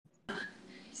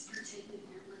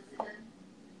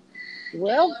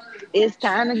Well, it's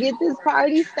time to get this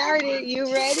party started.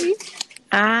 You ready?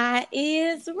 I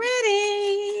is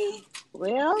ready.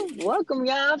 Well, welcome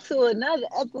y'all to another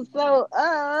episode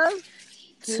of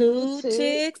Two Two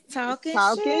Chicks chicks talking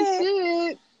Talking shit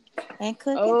Shit. and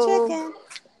cooking Oh, chicken.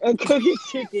 and cooking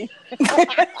chicken.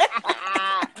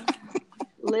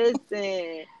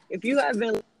 Listen, if you have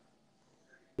been,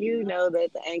 you know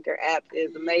that the Anchor app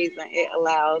is amazing. It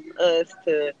allows us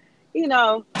to, you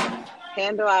know,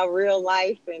 handle our real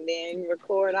life and then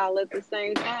record all at the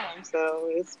same time. So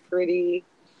it's pretty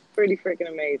freaking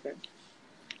amazing.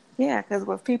 Yeah, because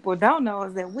what people don't know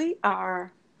is that we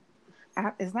are,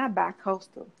 it's not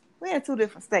bi-coastal. We're in two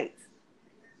different states.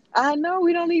 I know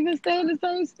we don't even stay in the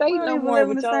same We state don't no even more, live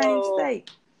in but the same yo,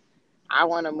 state. I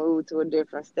want to move to a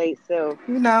different state. So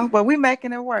But we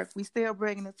making it work. We still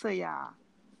bringing it to y'all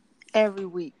every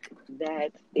week.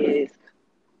 that is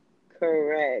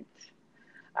correct.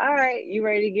 All right, you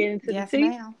ready to get into the Yes, tea?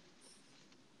 ma'am.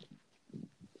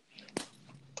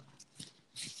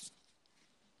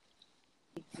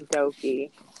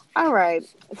 Dokie. All right,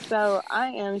 so I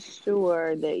am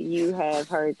sure that you have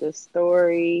heard the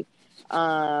story.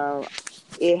 Um,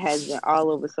 it has been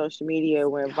all over social media,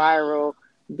 went viral.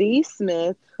 B.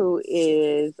 Smith, who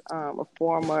is a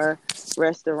former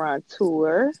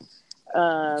restaurateur.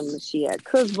 She had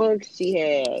cookbooks, she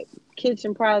had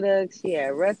kitchen products, she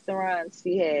had restaurants,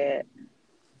 she had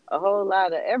a whole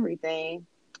lot of everything.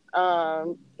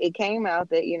 It came out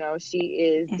that she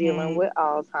is dealing Mm-hmm. with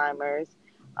Alzheimer's,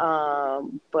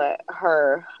 but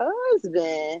her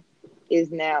husband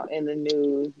is now in the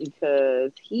news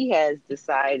because he has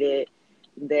decided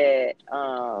that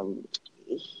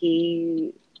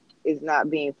he is not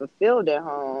being fulfilled at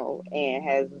home and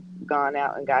has gone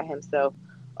out and got himself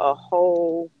a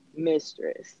whole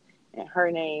mistress. And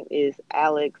her name is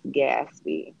Alex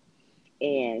Gaspy.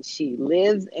 And she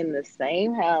lives in the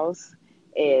same house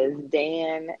as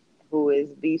Dan, who is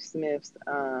Beef Smith's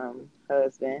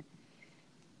husband.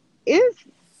 It's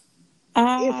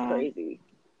it's I crazy.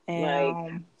 Like,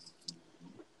 am,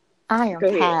 I am go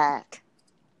ahead. tired.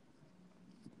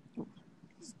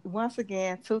 Once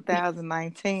again,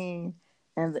 2019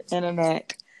 and the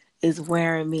internet is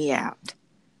wearing me out.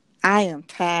 I am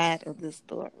tired of this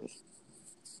story.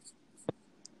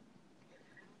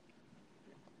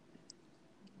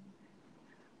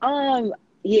 Um,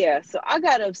 yeah, so I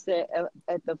got upset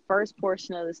at the first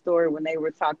portion of the story when they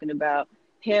were talking about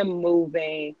him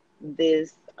moving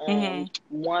this Hmm.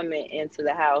 woman into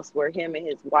the house where him and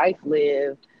his wife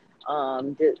live.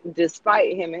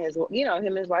 Despite him and his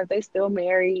wife, they still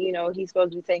married. He's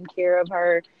supposed to be taking care of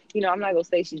her. I'm not gonna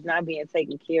say she's not being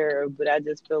taken care of, but I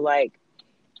just feel like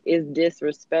it's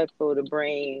disrespectful to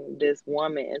bring this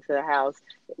woman into the house,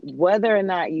 whether or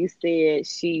not you said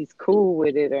she's cool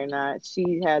with it or not.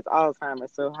 She has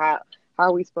Alzheimer's, so how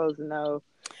are we supposed to know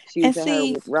she And was in her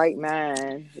see, right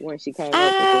mind when she came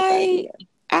up with this I, idea?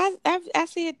 I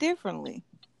see it differently.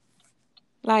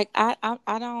 Like I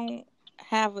don't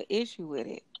have an issue with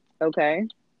it. Okay,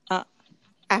 Uh,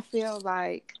 I feel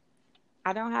like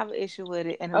I don't have an issue with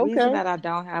it, and the reason okay, that I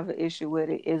don't have an issue with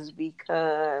it is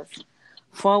because,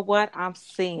 for what I'm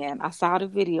seeing, I saw the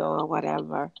video or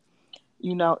whatever.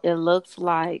 It looks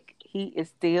like he is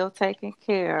still taking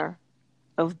care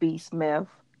of B. Smith.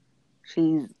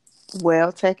 She's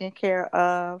well taken care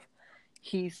of.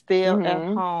 He's still at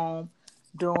mhm, home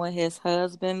doing his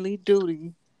husbandly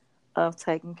duty of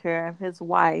taking care of his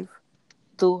wife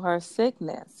through her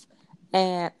sickness.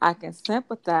 And I can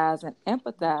sympathize and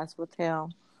empathize with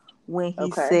him when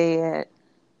he okay, said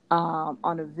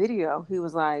on the video, he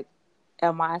was like,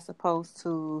 am I supposed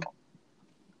to,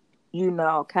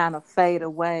 kind of fade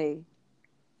away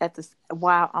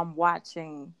while I'm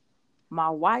watching my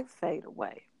wife fade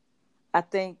away? I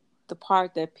think the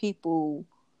part that people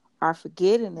are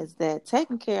forgetting is that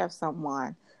taking care of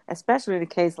someone, especially in a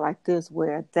case like this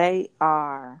where they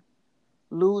are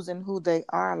losing who they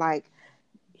are, like,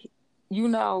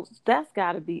 that's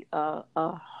got to be a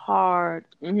hard,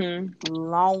 mhm.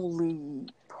 lonely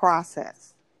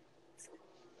process.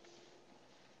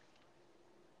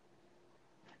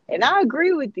 And I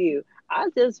agree with you. I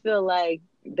just feel like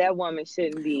that woman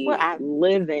shouldn't Well, be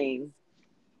living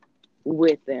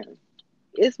with them.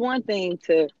 It's one thing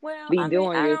to be I mean,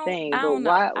 doing your thing, I but don't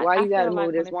know. why I you got to feel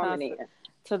move like when this it woman comes in?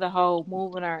 to the whole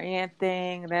moving her in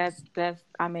thing,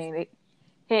 I mean,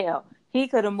 hell, he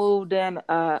could have moved in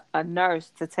a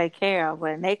nurse to take care of her,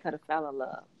 and they could have fell in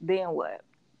love. Then what?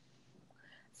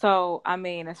 So, I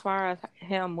mean, as far as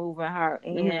him moving her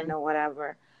in Mhm. or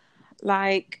whatever,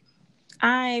 like,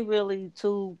 I ain't really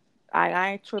too.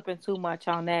 I ain't tripping too much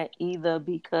on that either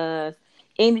because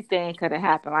anything could have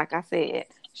happened. Like I said,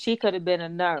 she could have been a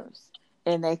nurse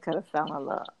and they could have fell in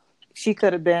love. She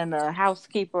could have been a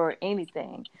housekeeper or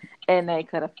anything, and they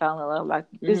could have fell in love. Like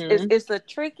Mm-hmm. it's a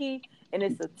tricky and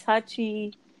it's a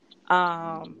touchy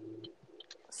um,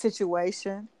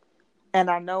 situation, and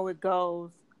I know it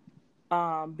goes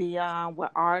beyond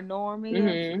what our norm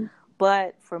is. Mm-hmm.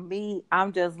 But for me,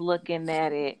 I'm just looking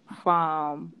at it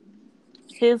from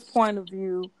his point of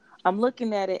view. I'm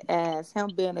looking at it as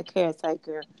him being a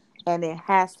caretaker, and it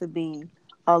has to be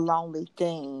a lonely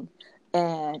thing.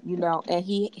 And and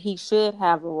he should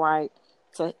have a right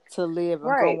to live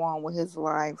and go Right. on with his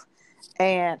life.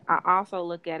 And I also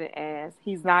look at it as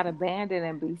he's not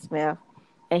abandoning B. Smith,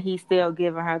 and he's still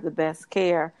giving her the best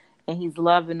care, and he's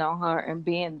loving on her and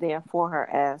being there for her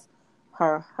as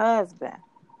her husband.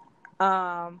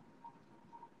 Um,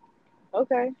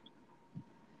 Okay.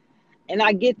 And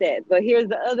I get that. But here's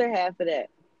the other half of that.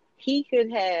 He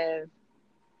could have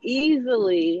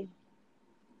easily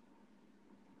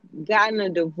gotten a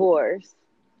divorce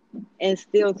and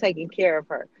still taking care of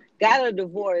her. Got a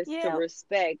divorce to yeah,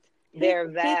 respect he their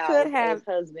he could vows as have,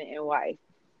 husband and wife.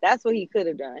 That's what he could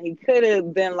have done. He could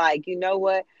have been like, you know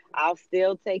what? I'll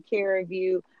still take care of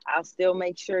you. I'll still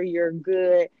make sure you're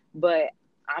good, but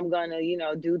I'm gonna,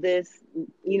 do this,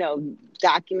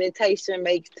 documentation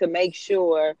make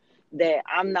sure that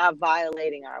I'm not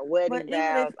violating our but wedding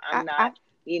even if vows. I'm not,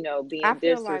 I being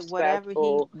feel like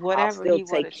disrespectful. I'll whatever still he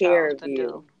would take have care chose of to you.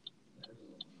 do,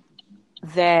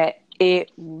 that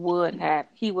it would have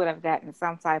he would have gotten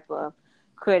some type of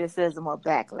criticism or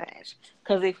backlash.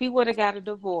 Because if he would have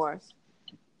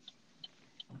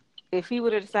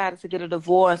decided to get a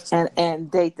divorce and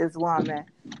date this woman,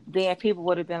 then people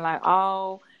would have been like,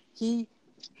 "Oh, he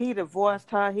he divorced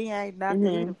her. He ain't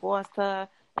nothing. He Hmm. divorced her,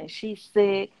 and she's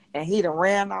sick, and he done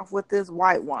ran off with this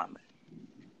white woman."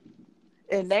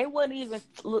 And they wouldn't even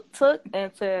took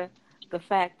into the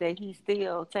fact that he's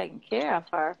still taking care of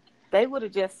her. They would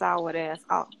have just saw it as,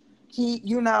 oh,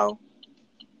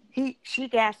 he, she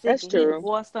got sick That's and he true.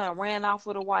 divorced her and ran off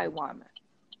with a white woman.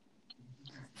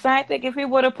 Same thing if he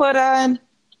would have put her in,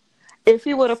 if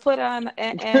he would have put her in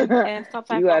and some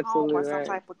type You of home absolutely or some right.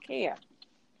 type of care.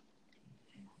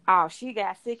 Oh, she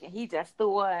got sick and he just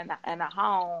threw her in a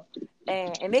home,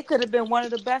 and it could have been one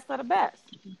of the best of the best.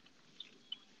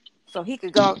 So he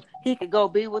could go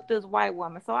be with this white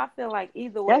woman. So I feel like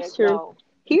either way That's it true. go,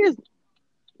 Here's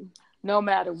no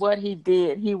matter what he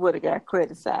did, he would have got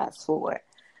criticized for it.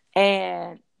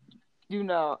 And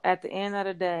at the end of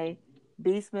the day,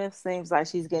 B. Smith seems like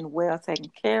she's getting well taken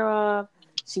care of.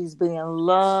 She's being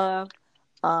loved.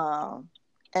 Um,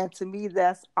 and to me,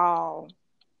 that's all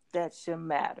that should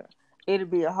matter. It'll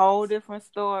be a whole different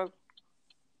story.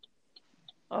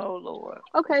 Oh Lord.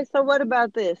 okay. So what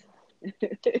about this?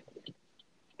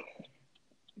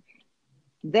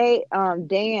 They,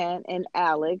 Dan and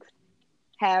Alex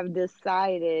have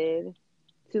decided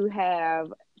to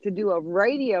have to do a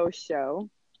radio show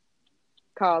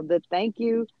called the Thank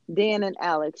You Dan and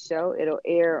Alex Show. It'll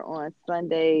air on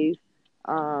Sundays.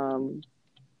 Um,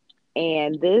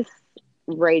 and this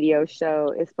radio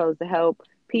show is supposed to help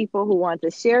people who want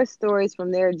to share stories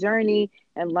from their journey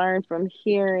and learn from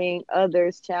hearing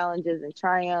others' challenges and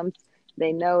triumphs.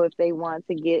 They know if they want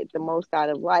to get the most out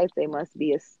of life, they must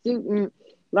be a student,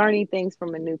 learning things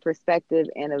from a new perspective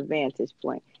and a vantage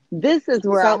point. This is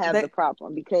where I So have the that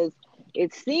problem because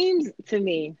it seems to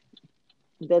me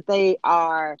that they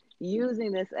are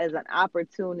using this as an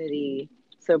opportunity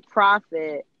to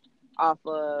profit off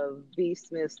of B.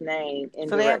 Smith's name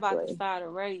so they're about to indirectly. start a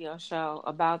radio show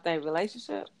about their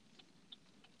relationship.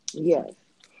 Yes,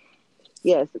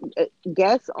 yes.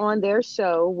 Guests on their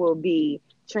show will be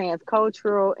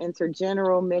transcultural,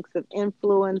 intergeneral mix of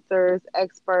influencers,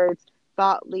 experts,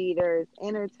 thought leaders,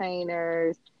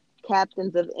 entertainers,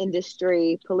 captains of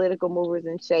industry, political movers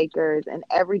and shakers, and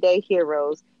everyday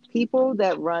heroes, people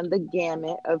that run the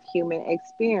gamut of human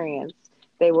experience.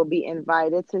 They will be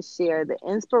invited to share the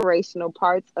inspirational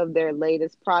parts of their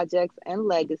latest projects and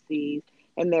legacies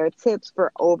and their tips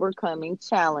for overcoming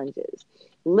challenges.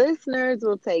 Listeners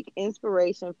will take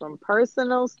inspiration from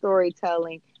personal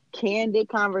storytelling, candid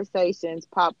conversations,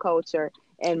 pop culture,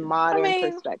 and I modern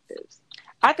mean, perspectives.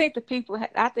 I think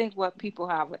what people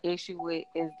have an issue with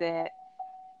is that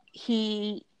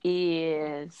he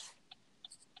is,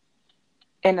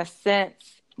 in a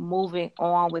sense, moving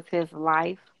on with his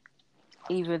life,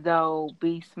 even though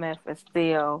B. Smith is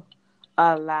still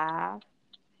alive.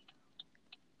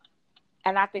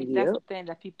 And I think that's the Yep. thing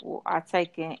that people are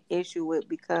taking issue with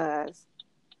because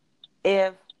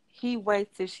if he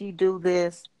waits till she do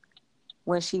this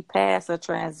when she passed a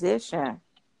transition,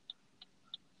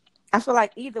 I feel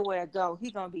like either way it go,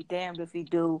 he gonna be damned if he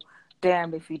do,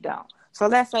 damned if he don't. So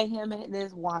let's say him and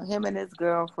his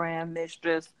girlfriend,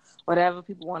 mistress, whatever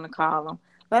people want to call him.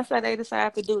 Let's say they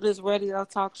decide to do this radio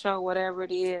talk show, whatever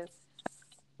it is.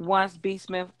 Once B.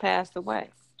 Smith passed away,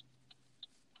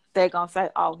 they gonna say,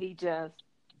 "Oh, he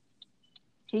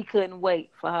couldn't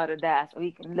wait for her to die so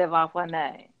he can live off her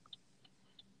name."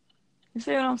 You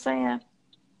see what I'm saying?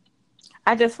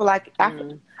 I just feel like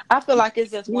Mm. I feel like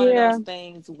it's just one of Yeah. those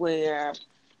things where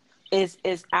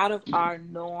it's out of our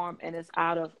norm and it's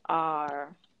out of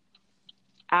our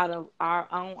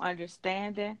own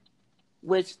understanding,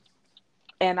 which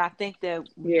and I think that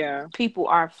Yeah. people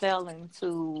are failing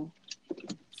to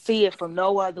see it from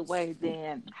no other way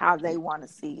than how they want to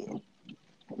see it.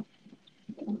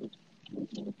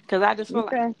 Because I just feel like,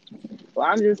 Okay. Well,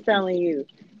 I'm just telling you,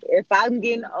 if I'm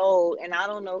getting old and I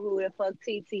don't know who the fuck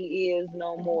TT is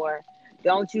no more,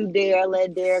 don't you dare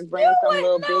let Derek you bring some wouldn't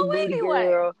little know big booty anyway.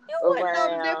 girl You wouldn't know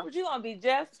the around. difference. You gonna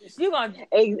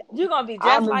you're gonna be just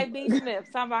I'm. like B. Smith.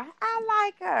 Talking about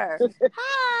I like her.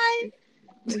 Hi.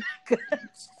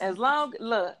 As long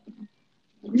look,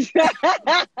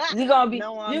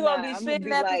 No, you're I'm gonna not. be I'm gonna sitting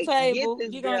be at the like, get table.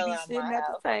 this You're gonna girl be out of my sitting at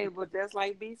the house. table just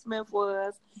like B. Smith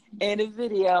was in the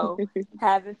video,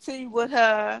 having tea with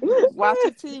her,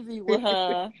 watching TV with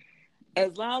her.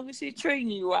 As long as she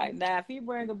treating you right. Now, if you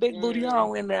bring a big booty Mm.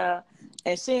 home in there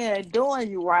and she ain't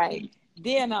doing you right,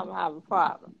 then I'm gonna have a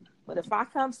problem. But if I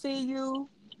come see you,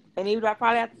 and even though I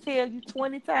probably have to tell you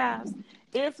 20 times,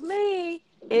 it's me,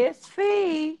 it's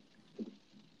Fee.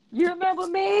 You remember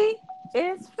me?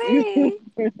 It's Fee.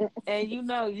 And you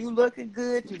know, you looking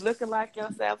good, you looking like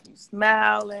yourself, you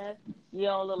smiling, you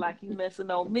don't look like you missing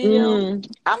no meal. Mm.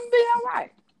 I'm gonna be all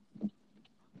right.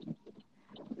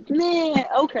 Man,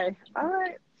 okay. All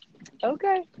right.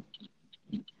 Okay.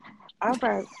 All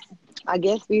right. I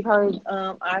guess we've heard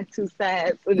our two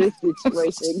sides for this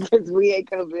situation because we ain't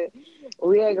gonna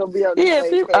be on the Yeah, same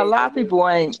a page lot with of this. people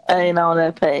ain't on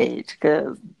that page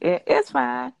because it's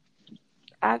fine.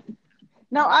 I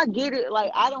No, I get it.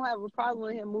 Like, I don't have a problem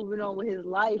with him moving on with his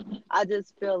life. I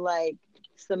just feel like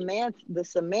the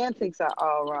semantics are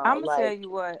all I'm wrong. gonna tell Like, you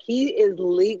what. he is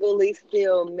legally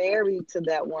still married to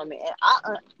that woman,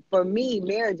 and for me,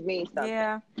 marriage means something.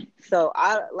 Yeah, So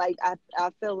I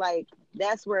feel like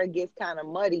that's where it gets kind of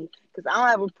muddy because I don't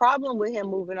have a problem with him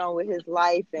moving on with his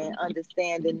life and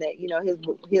understanding that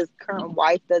his current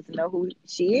wife doesn't know who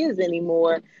she is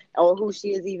anymore or who she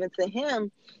is even to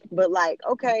him. But like,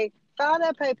 okay, file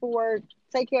that paperwork,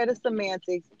 take care of the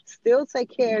semantics, still take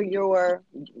care of your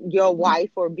wife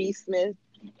or B Smith,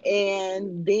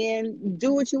 and then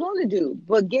do what you want to do.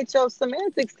 But get your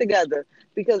semantics together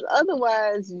because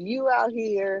otherwise you out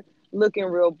here looking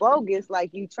real bogus,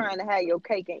 like you trying to have your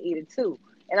cake and eat it too.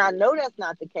 And I know that's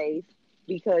not the case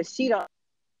because she don't,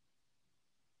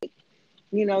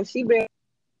 she been.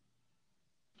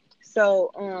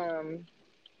 So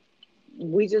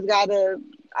we just gotta.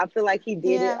 I feel like he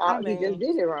did it. yeah. I He just mean,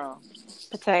 did it wrong.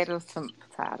 potatoes to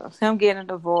potatoes. Him getting a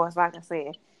divorce, like I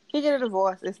said, he get a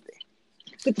divorce. It's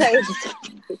Potatoes.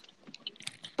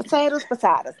 potatoes,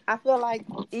 potatoes. I feel like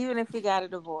even if he got a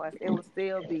divorce, it would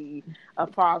still be a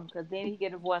problem because then he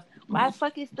get divorced. Why the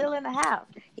fuck he still in the house?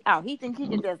 Oh, he think he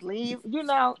can just leave? You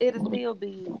know, it'll still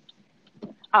be.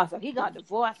 Oh, so he gonna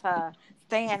divorce her,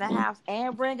 stay in the house,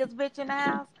 and bring his bitch in the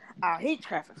house? Oh, he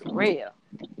traffic for real.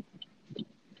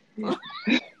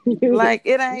 Like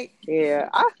it ain't. Yeah,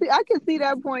 I can see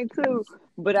that point too.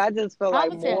 But I just feel I'm like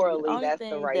gonna tell you the morally only that's the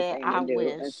thing right that thing to I do,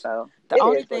 and wish, so the it only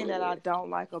is what thing it that I is. don't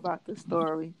like about this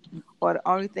story, or the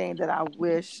only thing that I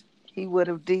wish he would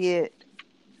have did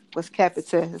was kept it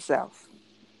to himself.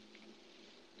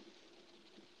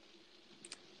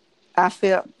 I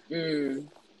felt, Mm.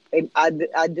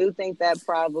 I do think that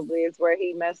probably is where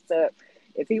he messed up.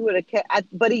 If he would have kept,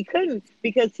 but he couldn't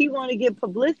because he wanted to get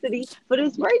publicity for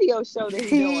this radio show that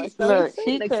he doing. So he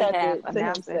he couldn't have could kept have it to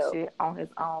announced that himself. shit on his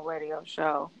own radio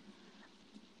show.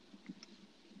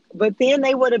 But then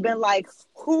they would have been like,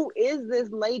 "Who is this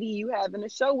lady you having a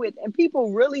show with?" And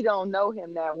people really don't know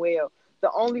him that well.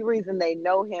 The only reason they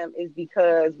know him is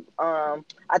because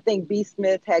I think B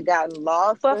Smith had gotten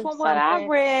lost But or from what I something,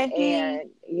 read, and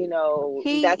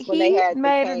that's when they he had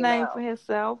made a came name for out.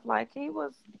 himself. Like he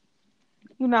was,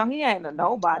 he ain't a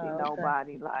nobody, Oh, okay.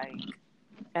 nobody. Like,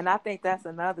 and I think that's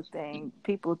another thing.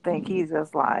 People think he's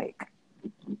just like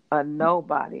a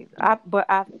nobody. But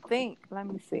I think, let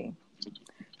me see,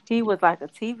 he was like a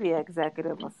TV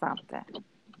executive or something.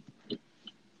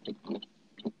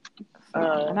 So,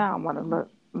 Uh, and I don't want to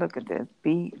look at this.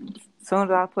 B. As soon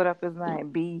as I put up his name,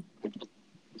 B.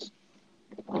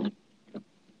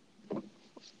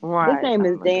 His Right. name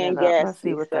is I'm looking Dan it up. Let's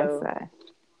see Gatsby. what they So say.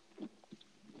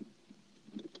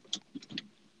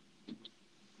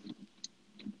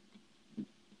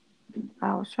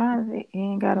 I was trying to see. He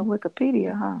ain't got a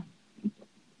Wikipedia, huh?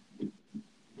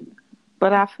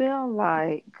 But I feel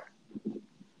like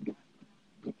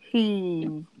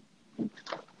he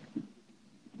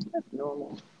that's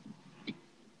normal.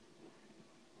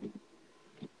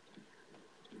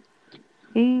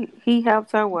 he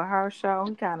helped her with her show.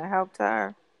 He kind of helped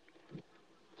her.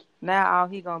 Now all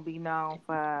he gonna be known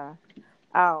for.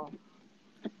 Oh,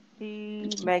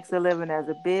 he makes a living as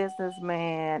a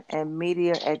businessman and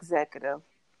media executive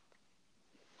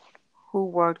who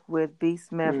worked with B.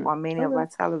 Smith Mm. on many of Okay. our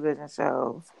television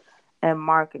shows and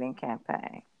marketing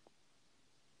campaign.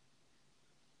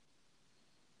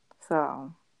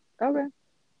 So Okay.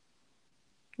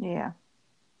 yeah,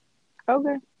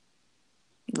 Okay.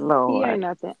 He Lord. ain't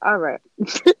nothing. All right.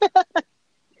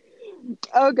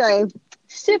 Okay.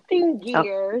 Shifting Oh,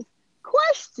 gears.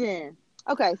 Question.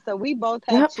 Okay, so we both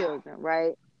have yep. children,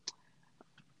 right?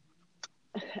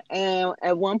 And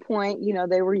at one point,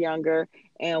 they were younger,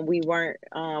 and we weren't.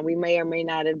 We may or may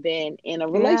not have been in a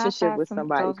Yeah, I've relationship had with some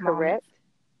somebody. those Correct? moments.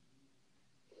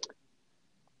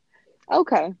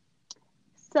 Okay.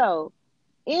 So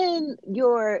in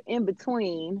your in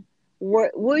between,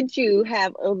 would you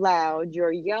have allowed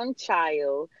your young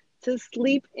child to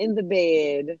sleep in the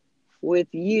bed with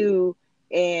you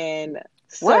and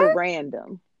Sir What?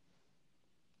 Random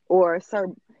or Sir,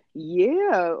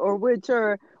 yeah, or with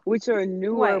your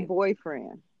newer Wait,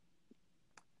 boyfriend?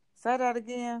 say that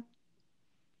again.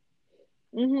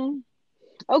 Mm-hmm.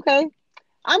 Okay,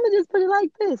 I'm gonna just put it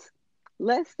like this.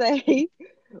 Let's say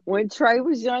when Trey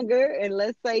was younger, and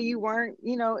let's say you weren't,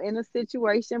 in a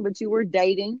situation, but you were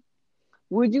dating.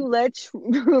 Would you let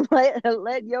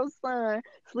your son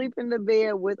sleep in the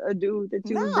bed with a dude that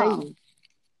you was No, dating?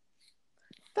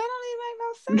 that don't even make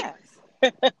no sense.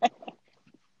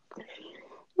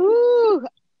 Ooh,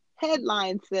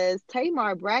 headline says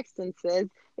Tamar Braxton says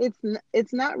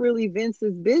it's not really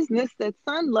Vince's business that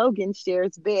son Logan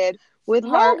shares bed with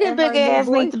her Logan and big her new ass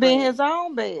need to be in boyfriend. his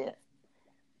own bed.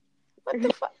 What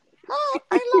the fuck? How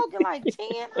ain't Logan like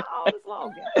 10? How old is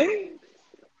Logan?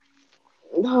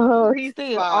 Oh, he's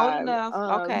Still old 5. enough.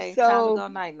 Okay, time to So, go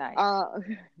night night. uh,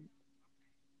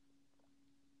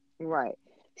 right.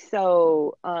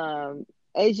 So,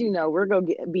 as you know, we're gonna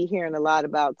be hearing a lot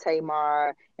about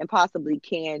Tamar and possibly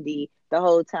Candy the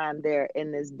whole time they're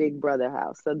in this Big Brother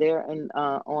house. So they're in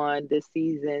on this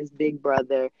season's Big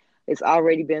Brother. It's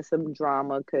already been some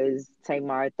drama because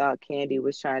Tamar thought Candy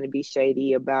was trying to be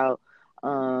shady about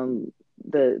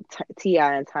the Ti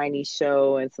and Tiny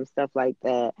show and some stuff like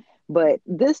that. But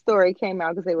this story came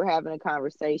out because they were having a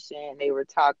conversation. They were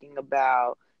talking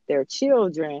about their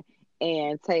children,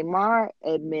 and Tamar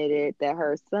admitted that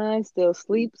her son still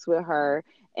sleeps with her.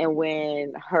 And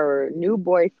when her new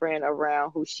boyfriend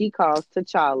around, who she calls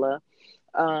T'Challa,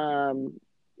 um,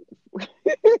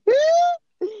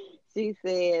 she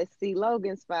says, "See,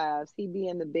 Logan's 5. He be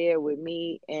in the bed with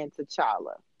me and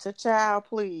T'Challa." To child,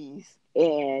 please.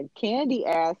 And Candy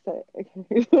asked her,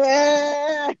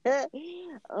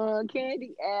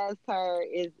 Candy asked her,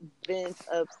 is Vince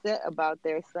upset about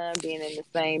their son being in the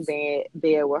same bed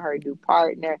with her new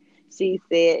partner? She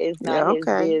said, it's not Yeah, his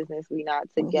okay. business. We not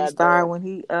together. When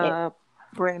he And,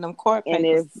 bring them court and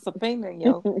papers subpoenaing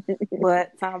you.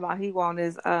 But talking about he want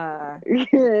his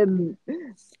if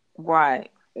right.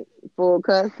 full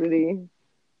custody.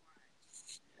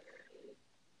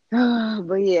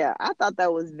 But yeah, I thought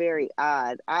that was very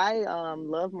odd. I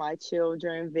love my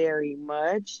children very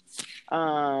much.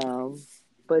 Um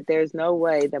but there's no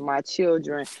way that my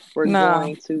children were No,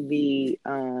 going to be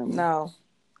no.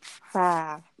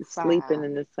 Five, sleeping five,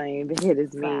 in the same bed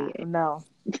as me. five. No.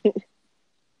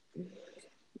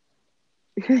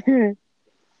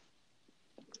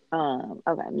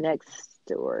 Okay, next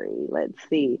story. Let's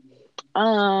see.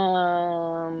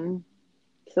 Um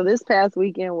so this past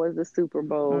weekend was the Super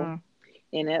Bowl Mm.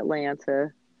 in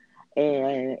Atlanta.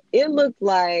 And it looked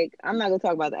like, I'm not gonna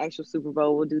talk about the actual Super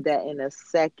Bowl. We'll do that in a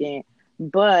second.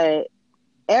 But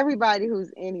everybody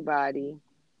who's anybody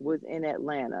was in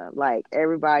Atlanta. Like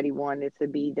everybody wanted to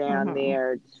be down Mm-hmm.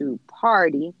 there to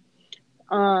party.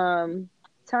 Um,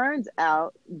 Turns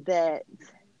out that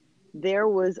there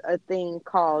was a thing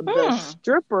called the Hmm.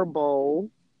 Stripper Bowl.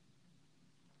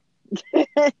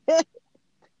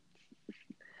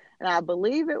 And I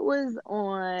believe it was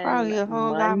on Probably a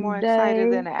whole lot more excited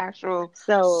Monday. than the actual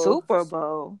So, Super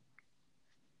Bowl.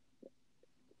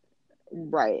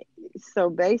 right. So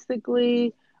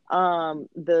basically,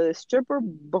 the stripper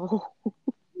bowl,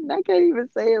 I can't even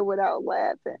say it without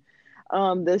laughing.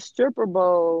 The stripper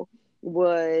bowl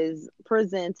was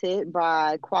presented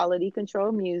by Quality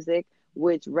Control Music,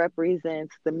 which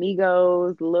represents the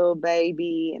Migos, Lil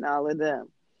Baby, and all of them.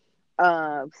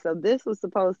 So this was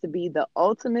supposed to be the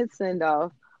ultimate send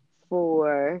off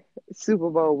for Super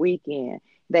Bowl weekend.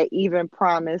 They even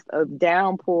promised a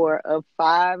downpour of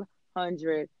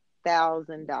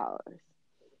 $500,000.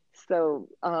 So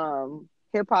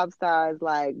hip hop stars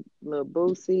like Lil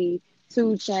Boosie,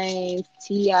 Two Chains,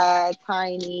 T.I.,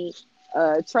 Tiny,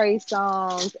 Trey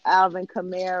Songz, Alvin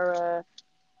Kamara,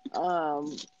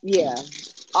 yeah,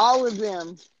 all of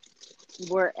them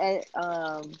were at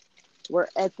were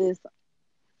at this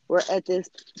were at this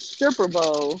stripper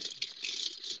bowl,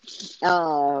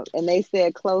 and they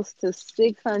said close to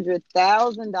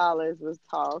 $600,000 was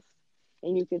tossed,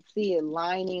 and you could see it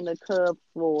lining the club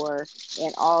floor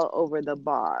and all over the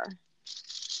bar.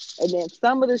 And then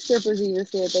some of the strippers even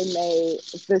said they made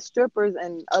the strippers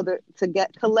and other to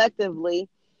get collectively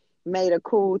made a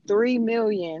cool 3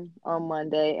 million on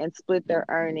Monday and split their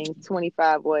earnings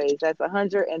 25 ways. That's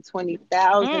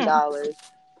Mm, $120,000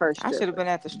 per I should have stripper. been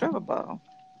at the stripper bowl.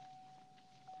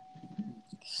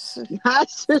 Sh- I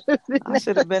should have I been.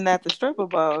 should have been at the stripper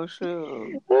bowl.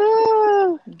 Sure.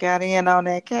 Got in on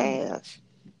that cash.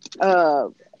 uh,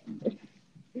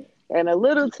 and a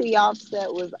little T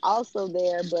Offset was also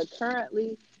there, but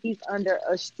currently he's under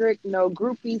a strict no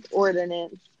groupies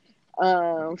ordinance.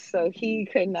 So he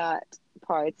could not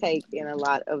partake in a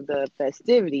lot of the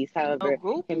festivities. No However,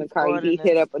 him and groupies Cardi B hit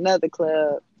ordinance. up another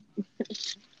club.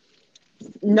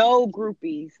 No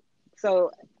groupies.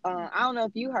 So I don't know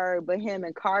if you heard, but him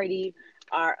and Cardi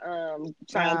are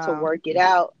trying to Uh, work it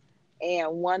out,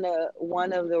 and one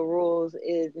of the rules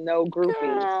is no groupies.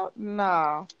 Girl,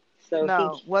 no. So he,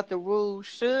 No. What the rule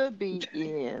should be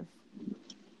is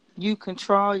you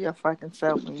control your fucking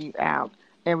self when you out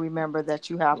and remember that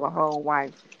you have a whole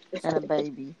wife and a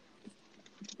baby.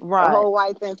 a Right. whole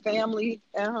wife and family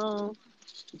at home,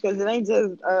 because it ain't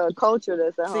just culture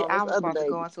that's at See, home; I it's was other about to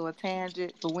go babies. into a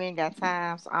tangent, but we ain't got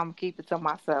time, so I'm gonna keep it to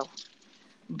myself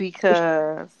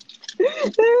because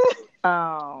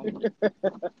um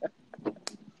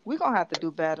we're gonna have to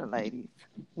do better, ladies,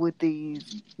 with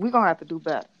these. We're gonna have to do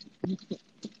better.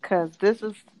 Cause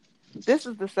this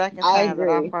is the second I time that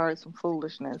I've agree. heard some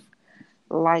foolishness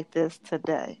like this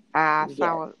today. I Yes.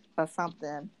 saw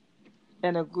something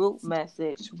in a group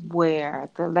message where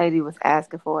the lady was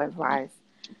asking for advice,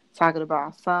 talking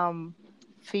about some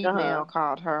Uh huh. female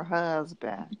called her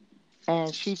husband,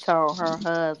 and she told her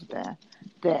husband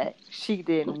that she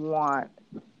didn't want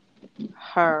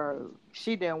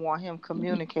him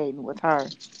communicating with her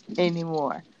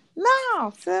anymore.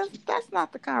 No, sis, that's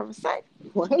not the conversation.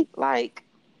 What? Like,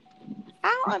 I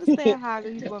don't understand how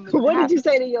these women What did how you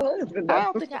say to your husband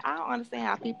though? I don't understand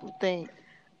how people think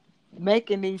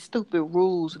making these stupid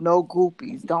rules, no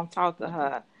groupies, don't talk to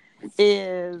her,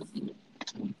 is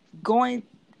going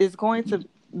going to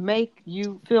make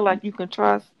you feel like you can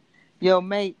trust your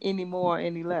mate any more,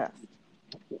 any less.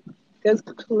 Because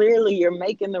clearly you're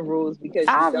making the rules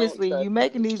because you don't Obviously, trust you're them.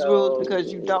 making these rules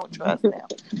because you So don't trust them.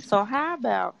 So how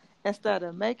about instead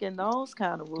of making those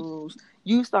kind of rules,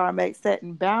 you start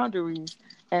setting boundaries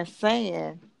and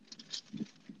saying,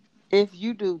 if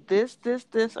you do this, this,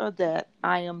 this, or that,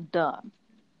 I am done.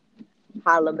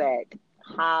 holler back,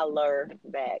 holler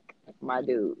back, my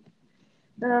dude.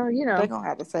 They're gonna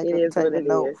have to It is take what a it note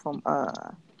is. from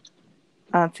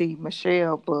Auntie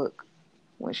Michelle book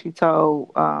when she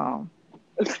told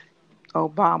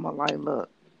Obama, like, look,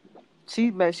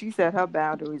 she set her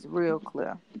boundaries real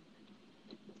clear.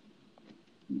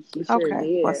 She sure Okay,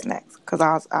 did. what's next? Because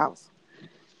I was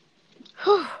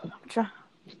I'm trying.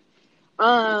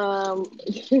 Um,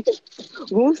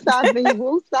 woosah be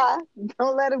woosah.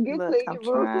 Don't let them get to Look, I'm you,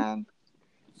 boo. trying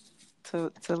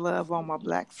to love on my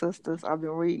black sisters. I've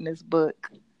been reading this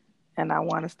book, and I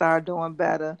want to start doing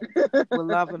better with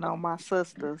loving on my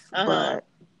sisters. Uh huh. But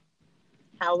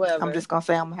I'm However, just gonna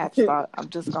say I'm gonna have to start.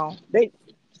 they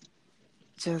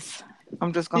Just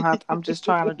I'm just gonna I'm just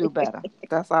trying to do better.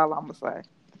 That's all I'm gonna say.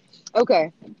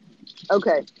 okay.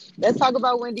 Okay. Let's talk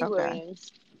about Wendy Okay.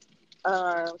 Williams.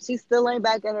 She still ain't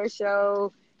back at her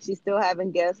show. She's still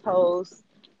having guest hosts.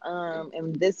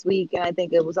 And this week, and I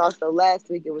think it was also last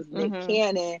week, it was Nick Mhm.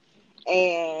 Cannon.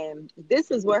 And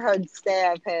this is where her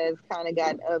staff has kind of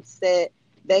gotten upset.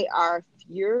 They are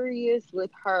furious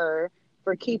with her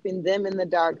for keeping them in the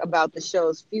dark about the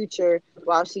show's future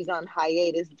while she's on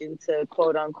hiatus due to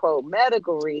quote unquote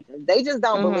medical reasons. They just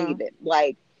don't believe Mhm. it.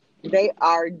 Like, they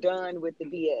are done with the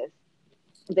BS.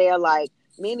 They're like,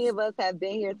 many of us have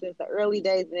been here since the early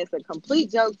days, and it's a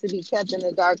complete joke to be kept in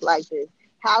the dark like this.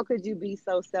 how could you be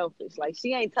so selfish? Like,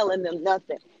 she ain't telling them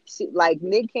nothing. She, like,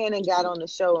 Nick Cannon got on the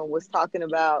show and was talking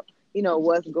about,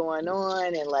 what's going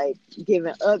on and like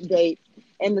giving updates.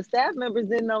 And the staff members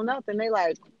didn't know nothing. They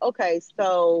like, okay,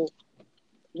 so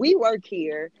we work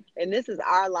here and this is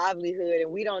our livelihood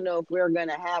and we don't know if we're going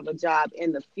to have a job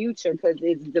in the future because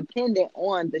it's dependent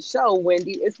on the show.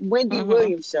 It's Wendy Mm-hmm.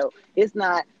 Williams show. It's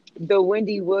not the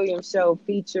Wendy Williams show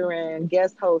featuring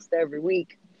guest host every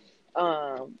week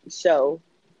show.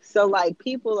 So like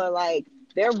people are like,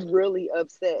 they're really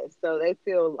upset, so they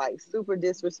feel like super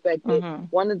disrespected. Mm-hmm.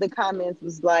 One of the comments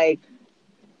was like,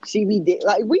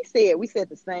 like we said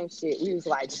the same shit. We was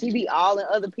like, she be all in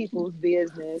other people's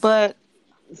business, But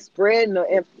spreading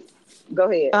the.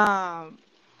 Go ahead.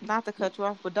 not to cut you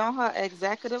off, but don't her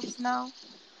executives know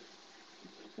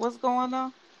what's going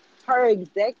on? Her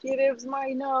executives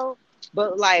might know,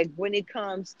 but like when it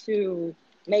comes to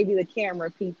maybe the camera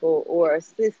people or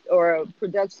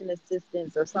production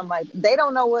assistants or something like that, they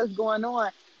don't know what's going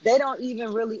on. They don't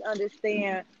even really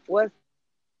understand what's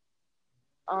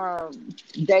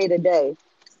day to day.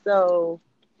 So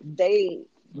they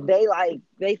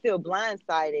they feel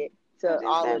blindsided to But is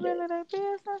all that of this. really their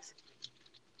business?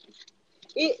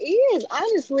 It is,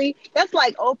 honestly. That's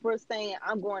like Oprah saying,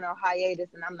 I'm going on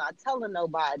hiatus and I'm not telling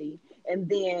nobody. And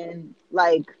then,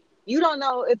 like, you don't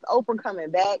know if Oprah coming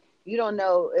back. You don't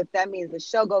know if that means the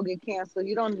show go get canceled.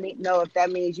 You don't know if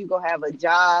that means you go have a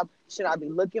job. Should I be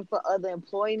looking for other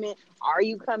employment? Are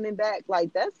you coming back?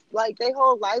 Like, that's like their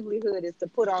whole livelihood is to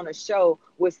put on a show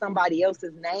with somebody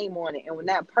else's name on it. And when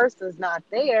that person's not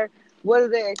there, what do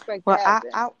they expect to Well,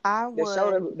 happen? I The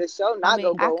show, would. the show I not mean,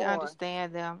 gonna I go can on.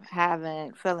 understand them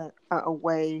having feeling a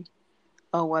way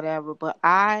or whatever, but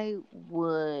I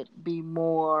would be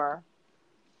more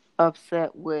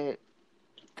upset with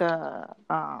the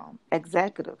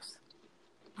executives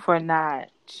for not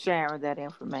sharing that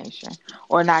information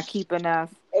or not keeping us.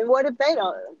 And what if they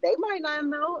don't? They might not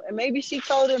know. And maybe she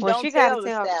told them, Well, don't she got to tell the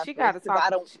tell. She got staffers to because talk. I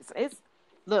don't. It's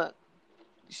look.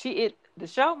 The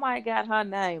show might got her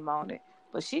name on it,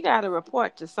 but she got to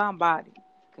report to somebody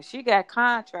because she got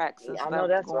contracts and I know stuff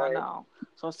that's going right. on.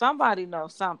 So somebody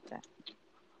knows something.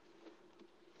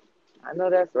 I know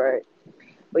that's right.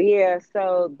 But yeah,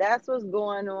 so that's what's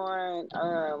going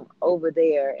on over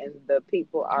there, and the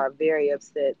people are very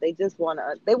upset. They want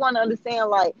to understand.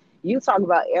 Like, you talk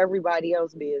about everybody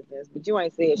else's business, but you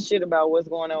ain't saying shit about what's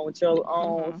going on with your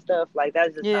own Hmm. stuff. Like,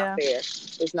 that's just not Yeah, fair.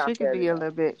 It's she not could fair to be a them.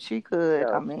 little bit. She could.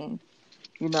 I So mean,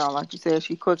 like you said,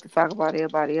 she quick to talk about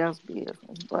everybody else's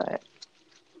business, but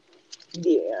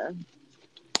yeah.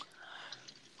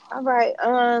 All right.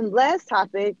 Last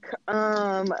topic.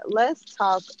 Let's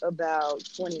talk about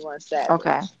 21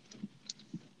 okay. Savage.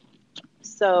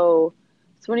 So,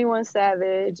 21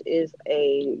 Savage is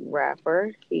a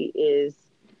rapper.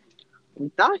 We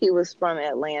thought he was from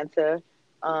Atlanta,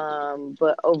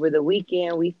 but over the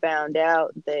weekend we found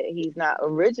out that he's not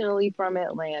originally from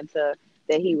Atlanta,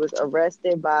 that he was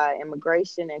arrested by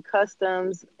Immigration and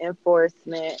Customs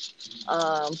Enforcement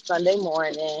Sunday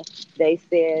morning. They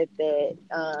said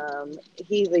that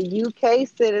he's a UK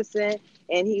citizen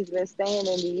and he's been staying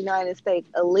in the United States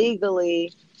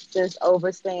illegally since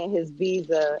overstaying his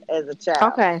visa as a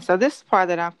child. Okay, so this is the part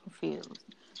that I'm confused.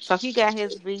 So he got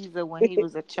his visa when he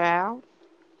was a child.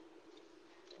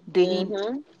 Did he?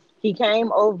 hmm He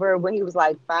came over when he was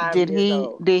like 5 years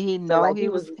old. Did he So know like he he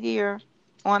was, was here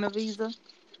on a visa?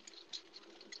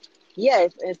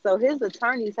 yes, and so his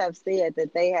attorneys have said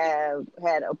that they have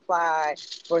had applied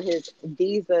for his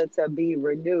visa to be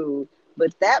renewed,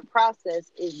 but that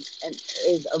process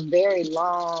is a very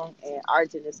long and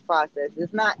arduous process.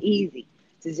 It's not easy.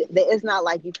 It's not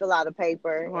like you fill out a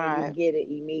paper and you Right. get it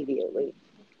immediately.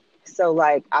 So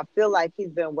like I feel like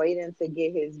he's been waiting to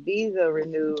get his visa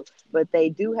renewed, but they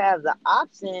do have the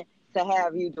option to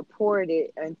have you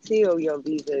deported until your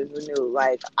visa is renewed.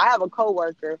 Like I have a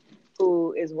coworker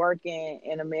who is working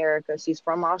in America. She's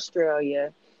from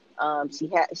Australia.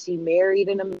 She married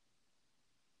an American,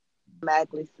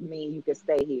 automatically mean you can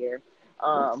stay here.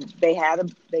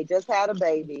 They just had a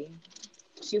baby.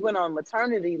 She went on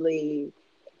maternity leave,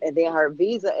 and then her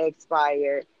visa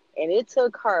expired, and it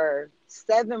took her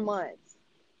 7 months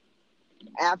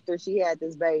after she had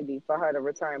this baby for her to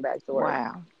return back to work.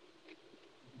 Wow.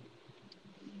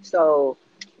 So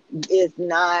it's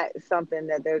not something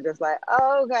that they're just like,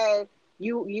 oh, okay,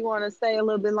 you want to stay a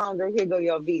little bit longer, here go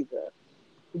your visa.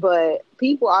 But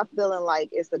people are feeling like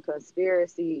it's a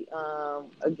conspiracy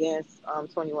against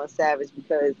 21 Savage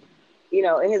because,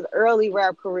 in his early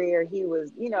rap career, he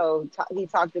was, he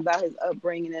talked about his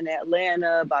upbringing in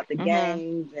Atlanta, about the Mhm.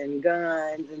 gangs and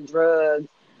guns and drugs.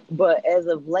 But as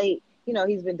of late,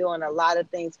 he's been doing a lot of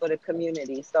things for the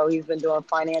community. So he's been doing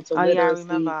financial Oh yeah, I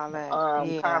remember literacy all that.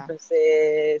 Yeah.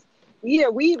 conferences. Yeah,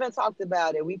 we even talked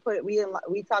about it. We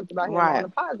talked about him on Right. a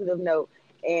positive note,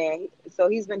 and so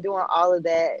he's been doing all of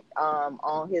that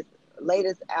on his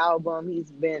latest album. He's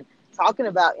been talking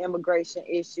about immigration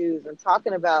issues and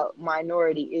talking about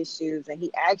minority issues, and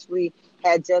he actually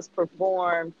had just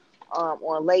performed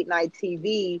on late night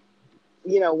TV,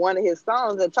 one of his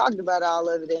songs that talked about all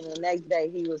of it, and the next day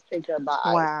he was picked up by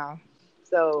ICE. Wow.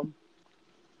 So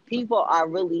people are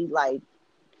really like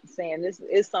saying this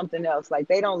is something else. Like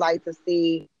they don't like to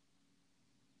see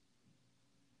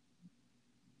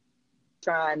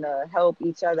trying to help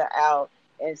each other out,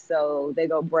 and so they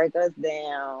go break us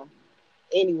down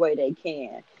any way they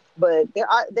can. But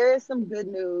there is some good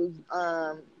news.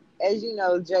 As you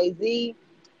know, Jay-Z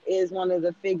is one of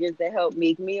the figures that helped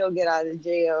Meek Mill get out of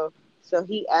jail. So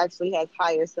he actually has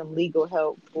hired some legal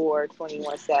help for 21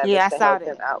 Yeah, Savage I to saw help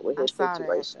him that. out with I his saw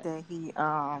that situation. he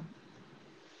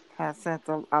has sent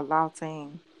a law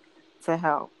team to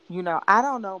help. I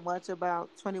don't know much about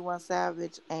 21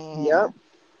 Savage, Yep.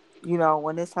 and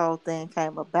when this whole thing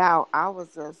came about, I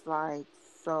was just like,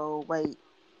 so wait,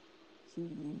 he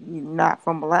not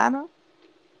from Atlanta?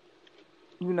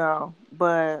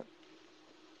 But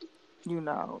you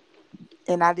know,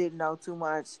 and I didn't know too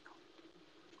much.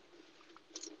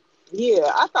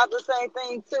 Yeah, I thought the same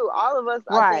thing too. All of us,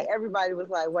 I think Right, everybody was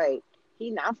like, wait, he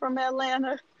not from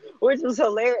Atlanta? Which was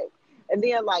hilarious. And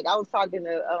then like I was talking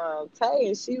to Tay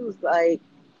and she was like,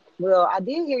 well, I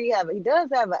did hear he does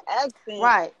have an accent,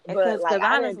 right. but Because like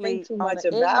I didn't think honestly, too on much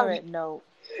an about it. ignorant note,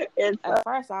 And at so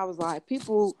first I was like,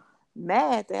 people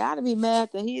mad. They ought to be mad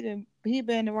that he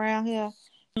been around here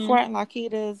fronting like he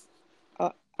does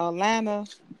a Atlanta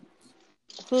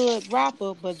hood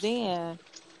rapper. But then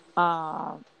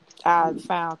I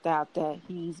found out that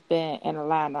he's been in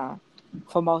Atlanta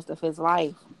for most of his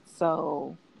life.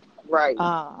 So right,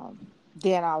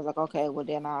 then I was like, okay, well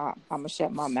then I'm gonna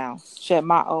shut my mouth, shut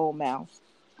my old mouth,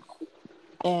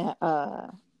 and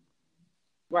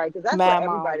right, because that's what mind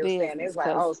my own everybody was saying. They business. was like,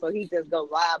 oh, Cause so he just go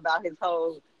lie about his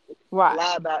whole right,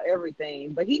 lie about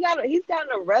everything. But he's gotten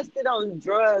arrested on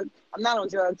drugs. I'm not on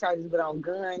drug charges, but on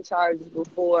gun charges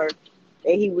before,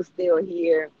 and he was still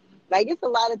here. Like it's a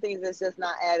lot of things that's just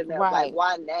not adding up. Like right.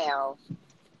 why now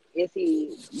is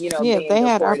he, Yeah, if being they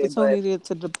had deported? But opportunity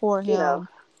to deport you know, him,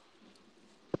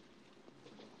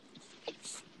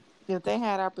 if they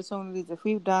had opportunities, if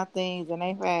we've done things and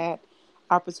they've had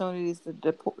opportunities to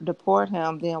deport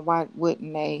him, then why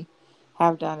wouldn't they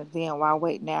have done it then? Why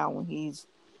wait now when he's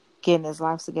getting his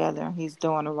life together and he's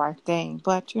doing the right thing?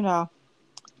 But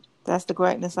that's the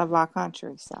greatness of our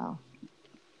country. So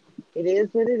it is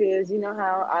what it is. You know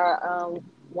how our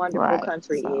wonderful right.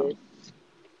 country So is.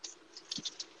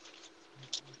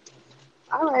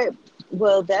 All right.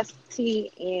 Well, that's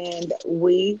T, and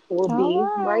we will all be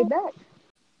right right. back.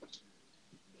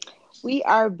 We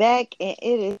are back, and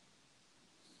it is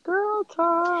girl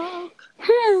talk.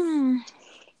 Hmm.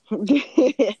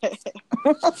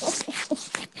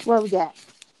 What we got?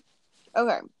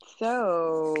 Okay,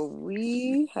 so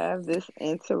we have this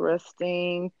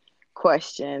interesting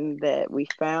question that we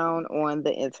found on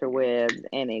the interwebs,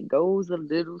 and it goes a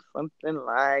little something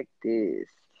like this.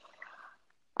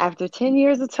 After 10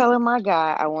 years of telling my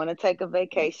guy I want to take a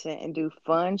vacation and do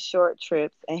fun short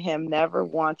trips and him never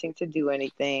wanting to do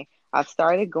anything, I've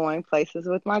started going places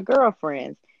with my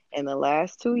girlfriends. In the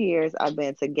last 2 years, I've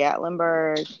been to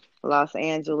Gatlinburg, Los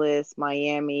Angeles,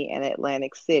 Miami, and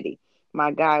Atlantic City.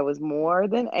 My guy was more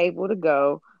than able to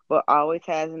go, but always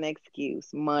has an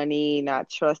excuse: money, not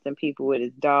trusting people with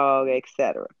his dog,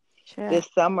 etc. Sure. This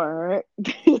summer,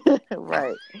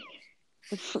 right,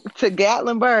 to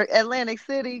Gatlinburg, Atlantic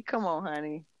City. Come on,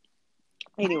 honey.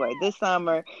 Anyway, this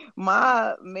summer,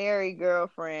 my married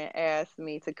girlfriend asked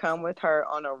me to come with her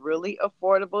on a really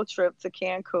affordable trip to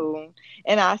Cancun,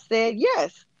 and I said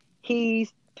yes.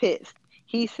 He's pissed.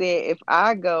 He said if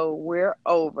I go, we're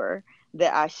over,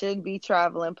 that I shouldn't be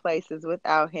traveling places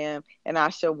without him, and I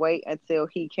should wait until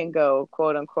he can go,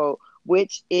 quote unquote,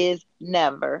 which is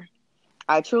never.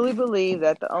 I truly believe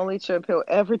that the only trip he'll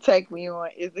ever take me on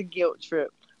is a guilt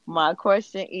trip. My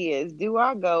question is, do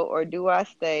I go or do I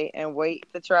stay and wait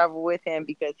to travel with him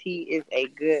because he is a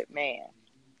good man?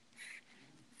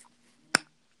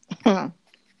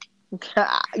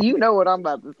 You know what I'm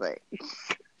about to say.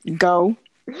 Go.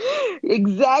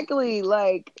 Exactly.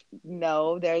 Like,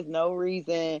 no, there's no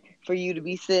reason for you to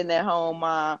be sitting at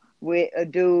home, with a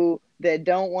dude that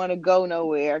don't want to go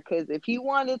nowhere. Because if he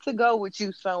wanted to go with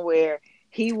you somewhere,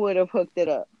 he would have hooked it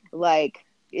up. Like,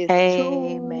 it's too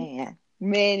Amen.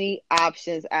 many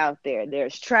options out there.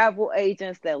 There's travel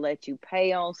agents that let you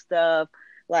pay on stuff.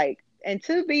 Like, and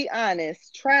to be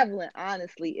honest, traveling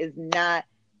honestly is not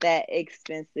that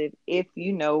expensive if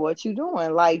you know what you're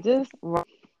doing. Like, just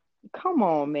come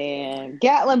on, man.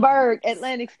 Gatlinburg,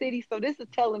 Atlantic City. So this is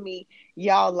telling me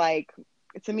y'all like,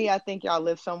 to me, I think y'all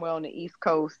live somewhere on the East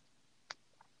Coast.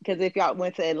 Because if y'all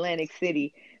went to Atlantic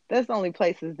City, that's the only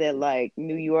places that like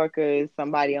New Yorkers,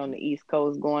 somebody on the East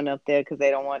Coast going up there because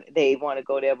they want to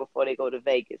go there before they go to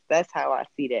Vegas. That's how I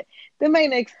see that. Them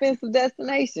ain't expensive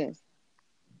destinations.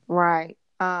 Right.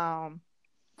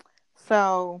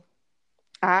 So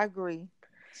I agree.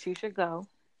 She should go.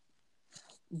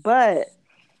 But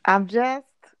I'm just,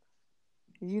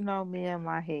 me in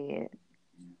my head.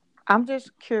 I'm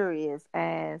just curious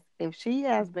as if she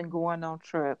has been going on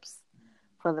trips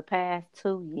for the past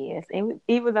 2 years, and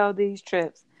even though these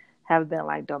trips have been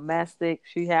like domestic,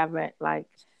 she haven't like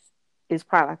it's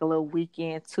probably like a little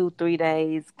weekend, 2 3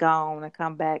 days gone and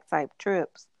come back type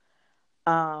trips.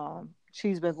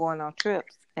 She's been going on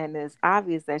trips, and it's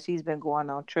obvious that she's been going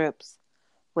on trips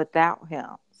without him.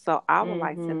 So I would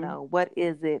like to Mm-hmm. know what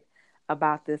is it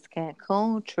about this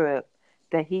Cancun trip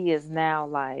that he is now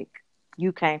like,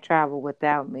 you can't travel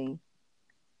without me,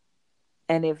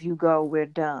 and if you go, we're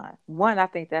done. One, I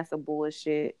think that's a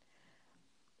bullshit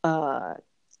uh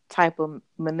type of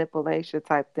manipulation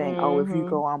type thing. Oh, if you Mm-hmm.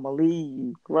 go, I'ma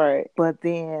leave. Right. But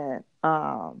then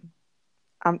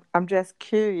I'm just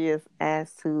curious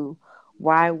as to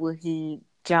why would he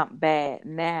jump bad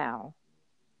now?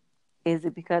 Is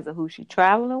it because of who she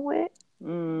traveling with?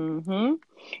 Mm-hmm.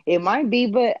 It might be,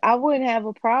 but I wouldn't have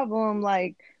a problem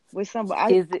like with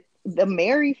somebody. Is it The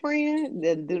married friend,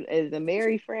 is the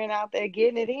married friend out there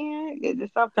getting it in? Is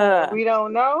it something that uh we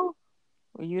don't know?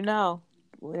 you know,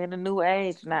 we're in a new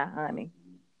age now, honey.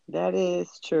 That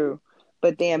is true.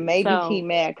 But then maybe he So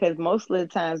mad because most of the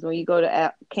times when you go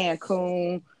to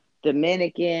Cancun,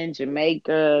 Dominican,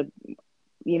 Jamaica,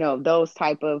 those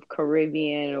type of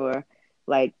Caribbean or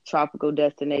like tropical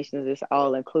destinations, it's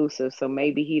all inclusive. So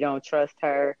maybe he don't trust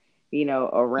her,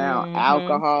 around mm-hmm.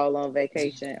 alcohol on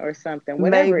vacation or something.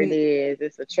 Whatever it Maybe, is,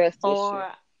 it's a trust issue.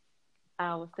 or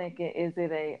I was thinking, is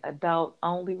it a adult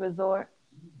only resort?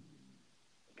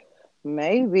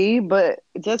 Maybe, but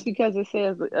just because it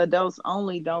says adults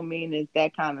only don't mean it's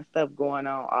that kind of stuff going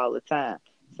on all the time.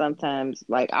 Sometimes,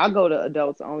 like I go to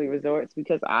adults only resorts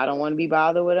because I don't want to be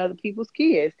bothered with other people's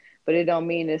kids, but it don't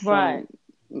mean there's Right.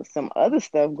 some other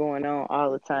stuff going on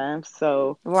all the time.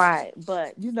 So, Right.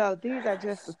 But these are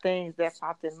just the things that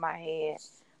popped in my head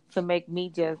to make me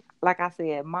just, like I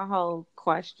said, my whole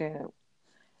question,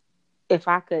 if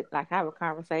I could like have a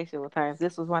conversation with her, if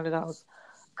this was one of those,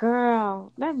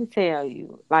 girl, let me tell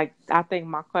you, like I think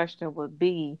my question would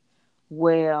be,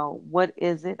 well, what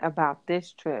is it about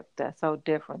this trip that's so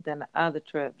different than the other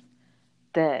trips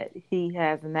that he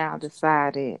has now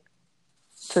decided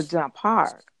to jump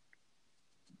hard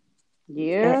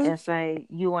and, yeah, and say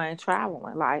you ain't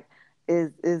traveling? Like,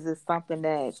 is it something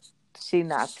that she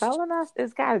not telling us?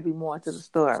 It's got to be more to the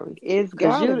story, it's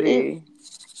cause gotta be.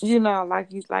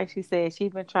 like she said,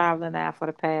 she's been traveling now for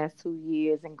the past 2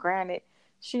 years, and granted,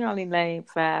 she only named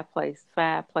five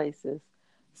places,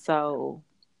 so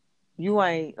you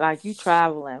ain't like you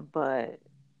traveling, but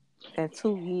in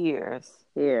 2 years,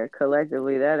 Yeah,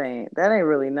 collectively, that ain't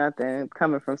really nothing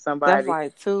coming from that's somebody.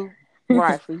 like two,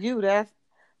 right? For you, that's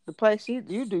the place you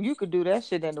do. You could do that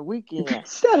shit in the weekend,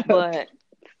 Shut up. but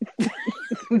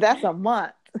that's a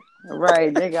month.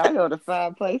 Right, nigga, I go to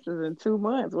 5 places in 2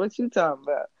 months. What you talking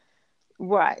about?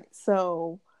 Right.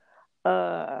 So,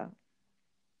 uh,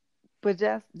 but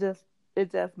just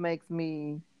it just makes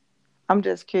me. I'm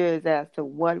just curious as to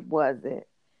what was it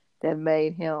that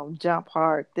made him jump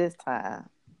hard this time,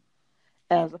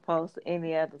 as opposed to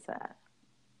any other time.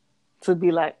 To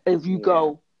be like,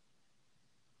 Yeah,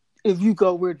 if you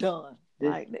go, we're done. this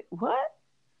Like what?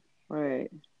 right.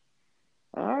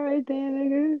 All right then,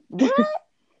 nigga. What?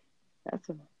 That's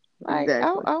a, Like,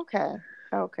 exactly. oh, okay,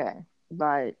 okay.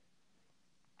 Like,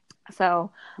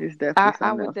 so There's definitely I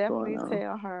something would else going definitely on.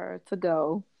 tell her to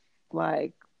go.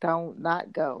 Like, don't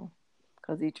not go,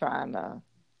 cause he trying to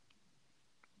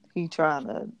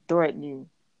threaten you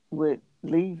with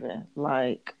leaving.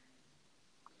 Like,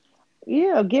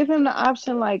 Yeah, give him the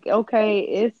option. Like, okay,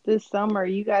 it's this summer.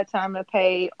 You got time to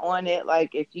pay on it.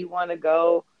 Like, if you want to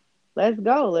go, let's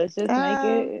go. Let's just make uh,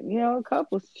 it, a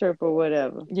couple's trip or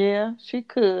whatever. yeah, she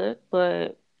could,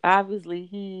 but obviously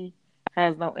he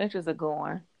has no interest of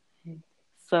going.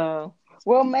 So,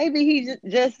 Well, maybe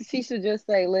she should just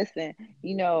say, listen,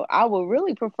 I would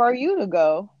really prefer you to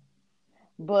go.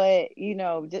 But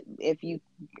if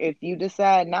you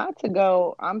decide not to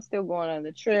go, I'm still going on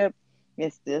the trip.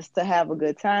 It's just to have a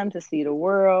good time, to see the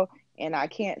world, and I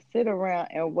can't sit around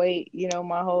and wait,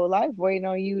 my whole life waiting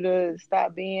on you to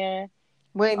stop being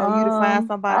Waiting on you to find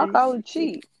I'll somebody. call it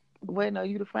cheap. Waiting on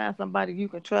you to find somebody you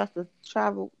can trust to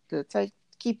travel to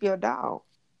keep your dog.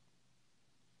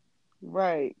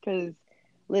 Right, because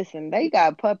listen, they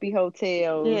got puppy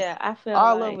hotels Yeah,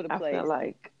 all over the I feel place.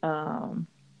 like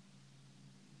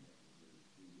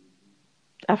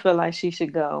I feel like she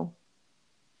should go.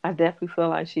 I definitely feel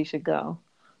like she should go.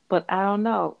 But I don't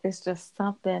know. It's just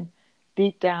something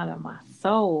deep down in my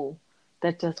soul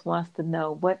that just wants to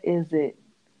know what is it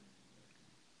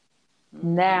Hmm.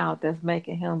 now that's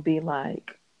making him be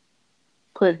like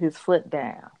put his foot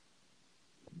down.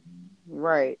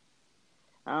 Right.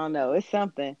 I don't know. It's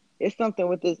something. It's something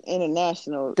with this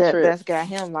international trip. That's got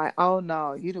him like, oh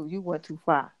no, you went too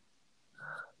far.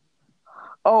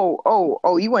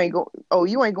 Oh, you ain't go. Oh,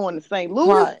 you ain't going to St.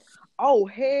 Louis. Right. Oh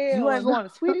You hell ain't no! going to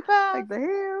Sweetie Pie? Like the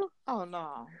hell? Oh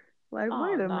no. Like Oh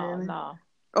wait a no, minute. no.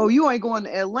 Oh, you ain't going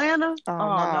to Atlanta? Oh Oh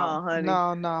no. no, honey.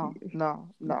 No, no, no,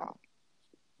 no.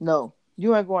 No.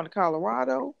 You ain't going to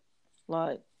Colorado?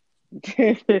 Like,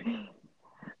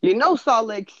 Salt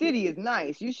Lake City is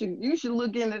nice. You should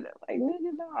look into that. Like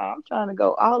nigga, no, I'm trying to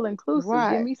go all inclusive.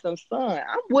 Give right. me some sun.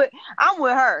 I'm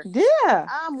with her. Yeah.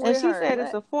 I'm And with she her. said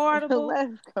it's affordable.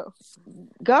 Let's go.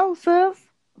 Go, sis.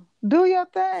 Do your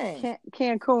thing.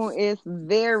 Cancun is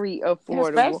very affordable.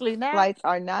 Especially now Flights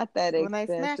are not that when they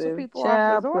snatching expensive. people off Child,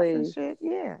 resorts and please. shit.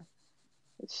 Yeah.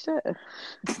 Shut.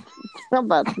 I'm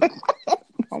about to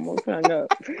almost hung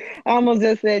up. I almost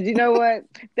just said, you know what?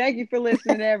 Thank you for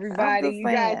listening to I'm everybody. just You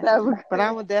guys saying. have But a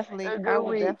I good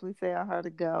would week. definitely tell her to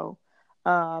go.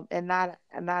 And not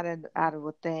out of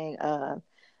a thing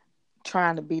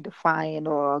trying to be defiant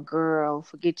or a girl,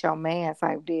 forget your man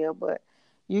type deal, but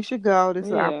you should go. This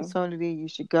is an Yeah, opportunity. You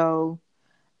should go.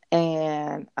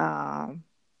 And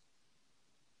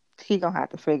he gonna have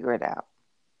to figure it out.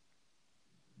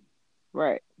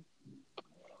 right.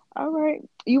 All right.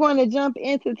 You want to jump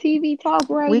into TV talk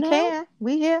right We now? can.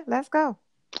 We here. Let's go.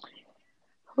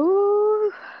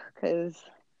 Ooh, because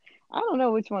I don't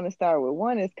know which one to start with.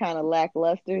 One is kind of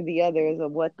lackluster. The other is a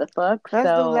what the fuck.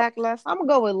 Let's do So lackluster. I'm gonna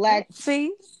go with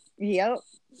See? Yep,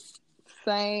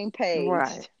 same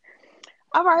Right. page.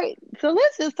 All right, so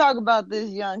let's just talk about this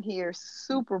young here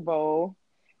Super Bowl,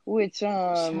 which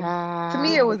to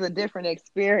me it Child. was a different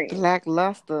experience.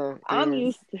 Lackluster I'm is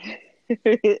used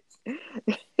to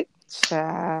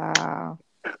child.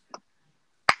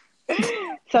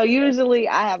 So usually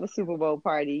I have a Super Bowl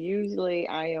party. Usually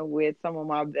I am with some of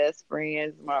my best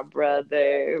friends, my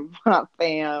brother, my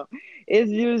fam.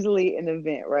 It's usually an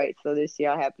event, right? So this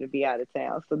year I happen to be out of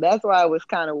town. So that's why it was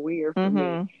kind of weird for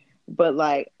me. Mm-hmm. But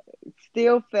like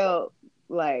still felt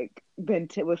like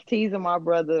was teasing my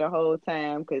brother the whole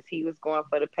time because he was going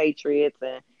for the Patriots,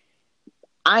 and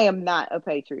I am not a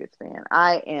Patriots fan.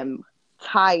 I am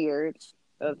tired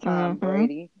of Tom Mm-hmm.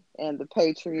 Brady and the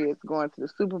Patriots going to the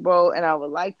Super Bowl, and I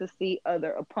would like to see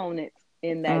other opponents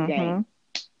in that Mm-hmm. game.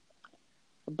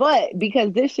 But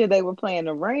because this year they were playing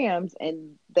the Rams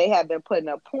and they have been putting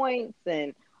up points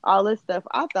and all this stuff,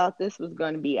 I thought this was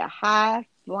going to be a high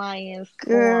flying,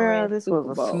 Girl, scoring this was Super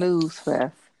a Bowl. snooze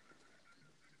fest.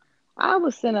 I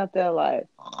was sitting up there like,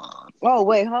 oh,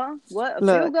 wait, huh? What? A Look,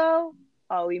 field goal?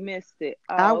 Oh, we missed it.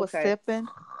 I Oh, was okay. sipping.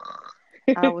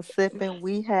 I was sipping.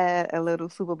 We had a little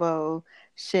Super Bowl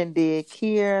shindig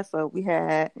here. So we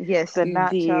had Yes, the you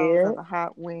nachos did. and the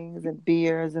hot wings and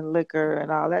beers and liquor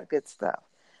and all that good stuff.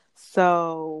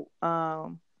 So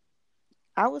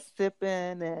I was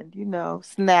sipping and,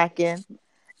 snacking.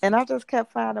 And I just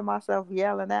kept finding myself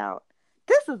yelling out,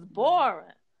 "This is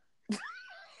boring.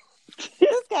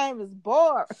 This game is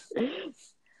boring."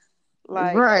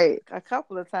 Like Right. a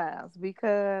couple of times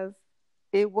because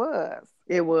it was.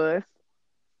 It was.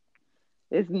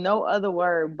 It's no other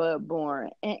word but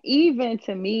boring. And even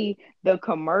to me, the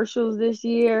commercials this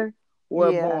year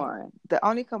were Yeah. boring. The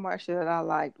only commercial that I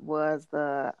liked was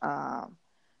the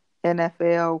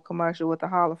NFL commercial with the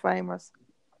Hall of Famers.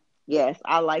 Yes,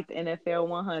 I liked the NFL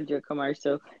 100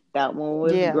 commercial. That one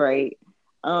was Yeah. great.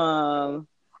 Um,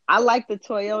 I liked the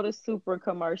Toyota Supra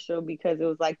commercial because it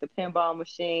was like the pinball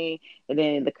machine, and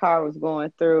then the car was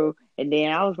going through, and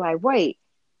then I was like, wait,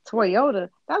 Toyota?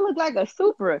 That looked like a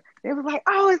Supra. They was like,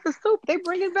 oh, it's a Supra. They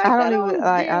bringing back that old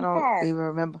I damn don't car. even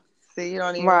remember. See, you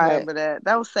don't even Right. remember that.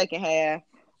 That was second half.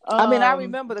 I mean, I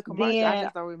remember the commercial. I Then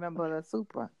just don't remember the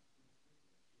Supra.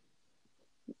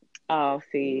 oh,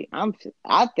 see,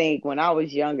 I think when I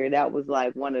was younger, that was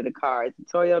like one of the cars, the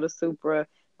Toyota Supra,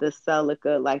 the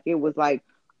Celica. Like it was like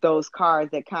those cars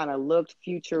that kind of looked Uh,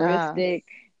 futuristic,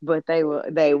 but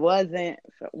they wasn't.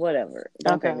 So whatever.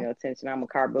 Don't pay me okay. no attention.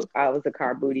 I was a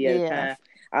car booty at the Yeah. time.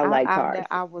 I like cars.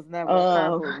 I was never a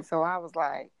car Um, booty, so I was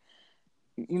like,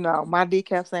 my D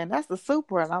kept saying that's the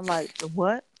Supra, and I'm like, the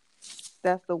what?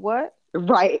 That's the what?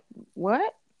 right.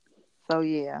 What? So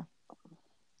yeah,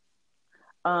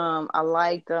 I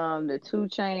liked the Two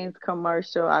Chains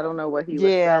commercial. I don't know what he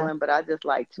was yeah. selling, but I just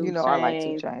like Two I like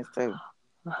two Chains. chains too.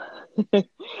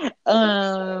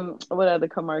 What other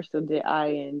commercial did I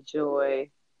enjoy?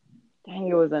 Dang,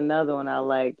 it was another one I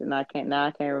liked, and I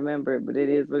can't remember it, but it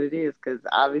is what it is because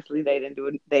obviously they didn't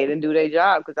do their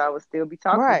job because I would still be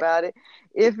talking Right. about it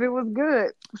if it was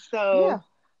good. So, Yeah.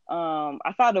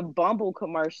 I saw the Bumble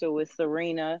commercial with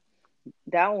Serena.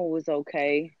 That one was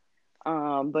okay.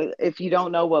 But if you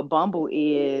don't know what Bumble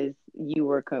is, you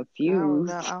were I don't confused.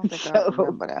 remember. I don't think I so,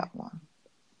 remember that one.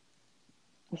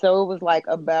 so it was like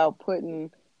about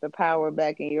putting the power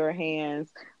back in your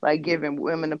hands, like giving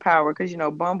women the power. Because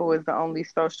Bumble is the only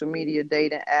social media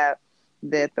dating app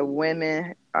that the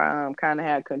women kind of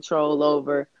had control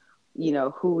over.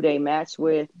 Who they match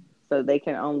with, so they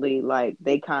can only like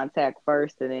they contact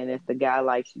first, and then if the guy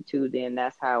likes you too, then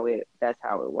that's how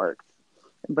it works.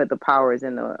 But the power is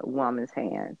in the woman's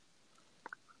hands.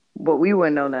 But we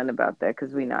wouldn't know nothing about that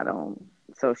because we not on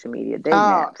social media dating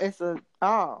Oh, apps. it's a.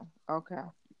 Oh, okay.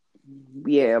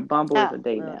 Yeah, Bumble is Oh, a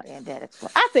dating well, app. then that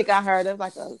explains. I think I heard it was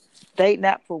like a dating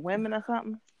app for women or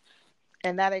something,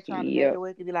 and now they're trying to make it Yep.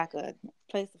 where it could be like a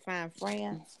place to find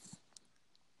friends.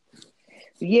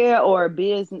 Yeah, or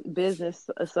business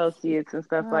associates and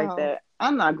stuff like Oh, that.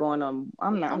 I'm not going on.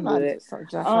 I'm I'm not good. just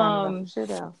signing up for Um, shit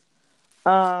else.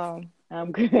 Um,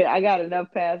 I'm good. I got enough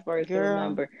passwords to girl,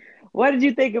 remember. What did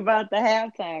you think about the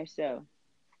halftime show?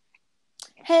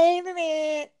 hey,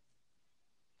 Lynette.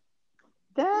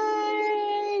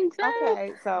 Dang, dang.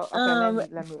 Okay, so okay, Um,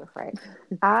 let me rephrase.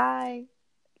 I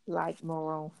like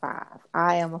Maroon 5.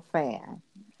 I am a fan.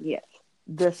 yes,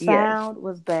 The yes, sound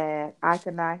was bad. I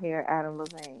could not hear Adam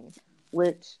Levine,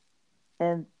 which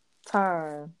in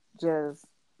turn just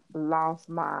lost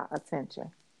my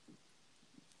attention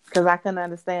because I couldn't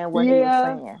understand what he was yeah.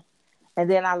 saying. And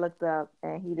then I looked up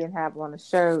and he didn't have on a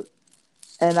shirt,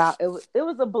 and it was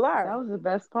a That blur. was the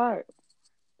best part.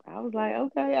 I was like,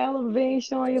 okay, Alan Levine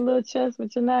showing your little chest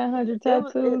with your 900 It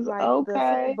tattoos. like the Super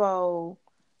Okay. Bowl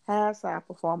halftime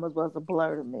performance was a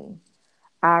blur to me.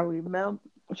 I remember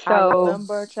I So,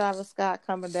 remember Travis Scott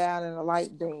coming down in a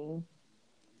light beam,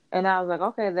 and I was like,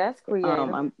 okay, that's creative.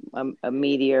 I'm a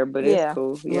meteor, but it's Yeah,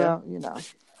 cool. Yeah. well,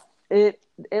 it.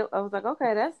 I was like,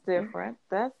 okay, that's different.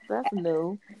 That's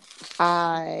new.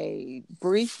 I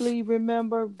briefly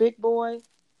remember Big Boy.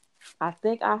 I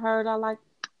think I heard I like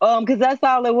Because that's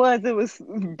all it was. It was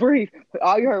brief.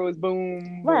 All you heard was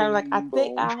boom, right. Like I boom,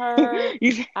 think boom. I heard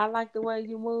You, I like the way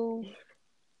you move.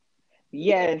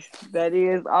 yes, that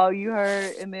is all you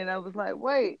heard. And then I was like,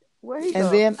 wait, where he And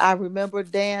go? then I remember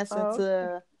dancing Oh,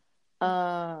 to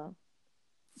uh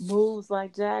moves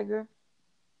like Jagger,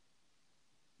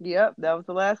 yep, that was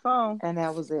the last song. and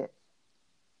that was it.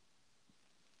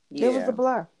 It was a Yeah.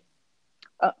 blur.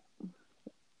 Uh,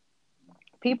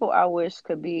 People I wish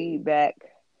could be back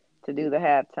to do the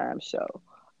halftime show.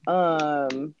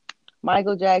 Um,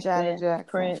 Michael Janet Jackson, Jackson.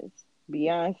 Prince,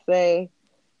 Beyonce.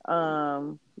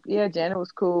 Yeah, Janet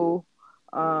was cool.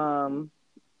 Um,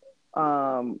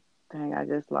 um, Dang, I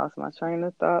just lost my train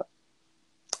of thought.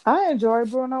 I enjoy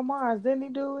Bruno Mars. Didn't he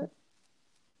do it?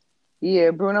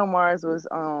 Yeah, Bruno Mars was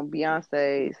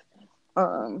Beyonce's.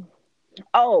 Um,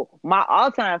 oh, my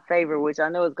all-time favorite, which I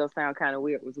know is gonna sound kind of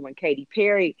weird, was when Katy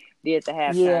Perry did the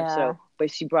halftime Yeah, show,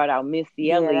 but she brought out Missy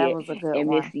yeah, that Elliott, was a good and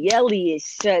one. Missy Elliott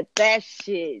shut that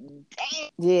shit down.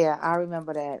 Yeah, I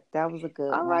remember that. That was a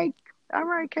good All one. right, all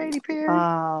right, Katy Perry.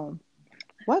 Um,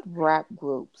 what rap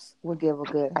groups would give a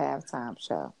good halftime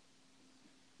show?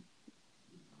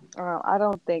 I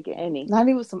don't think any. Not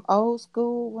even some old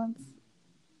school ones.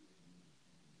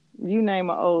 You name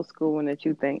an old school one that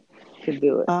you think could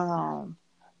do it. Um,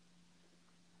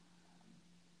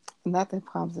 Nothing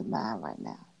comes to mind right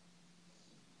now.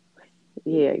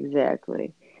 Yeah,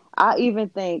 exactly. I even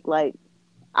think like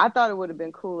I thought it would have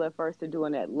been cool at first to do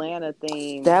an Atlanta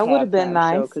themed That would have been halftime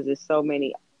show nice. because there's so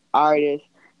many artists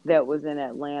that was in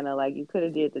Atlanta. Like you could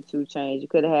have did the Two Chains. You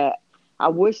could have had. I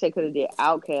wish they could have did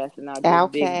Outkast and not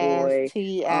just Big Outkast, Boy,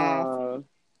 T.I., um,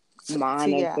 T.I.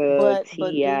 Monica, Ti.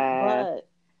 But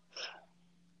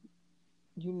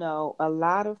a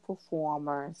lot of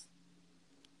performers,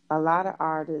 a lot of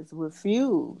artists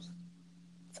refuse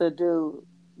to do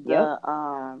Yep.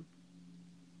 the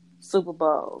Super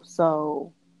Bowl.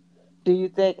 So Do you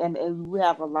think? And we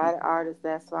have a lot of artists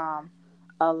that's from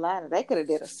Atlanta. They could have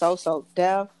did a So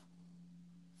Def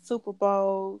Super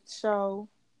Bowl show.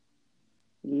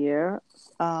 Yeah.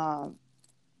 Um,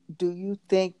 do you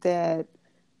think that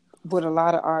with a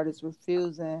lot of artists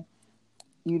refusing,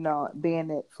 being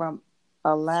it from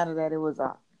Atlanta, that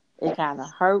it kind of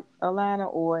hurt Atlanta,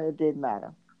 or it didn't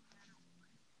matter?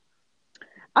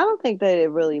 I don't think that it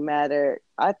really mattered.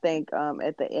 I think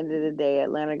at the end of the day,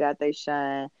 Atlanta got their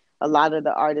shine. A lot of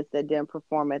the artists that didn't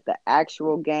perform at the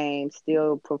actual game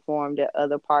still performed at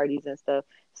other parties and stuff.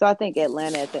 So I think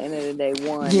Atlanta at the end of the day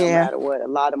won no Yeah. matter what. A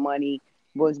lot of money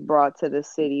was brought to the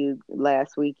city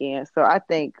last weekend. So I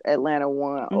think Atlanta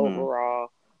won Mm-hmm. overall.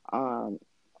 Um,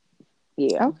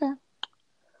 yeah. Okay.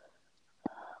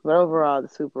 But overall the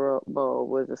Super Bowl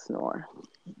was a snore.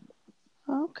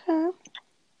 Okay.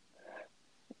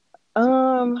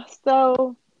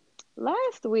 So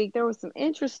last week, there was some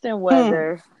interesting Hmm.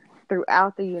 weather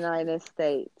throughout the United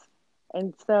States.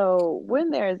 And so, when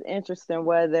there's interesting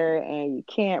weather and you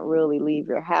can't really leave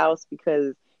your house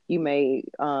because you may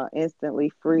instantly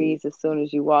freeze as soon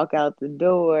as you walk out the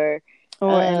door,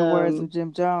 Or in the words of um,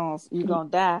 Jim Jones, you gonna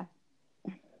die.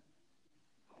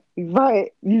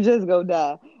 right, you just go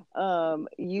die.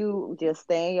 You just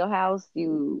stay in your house,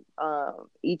 you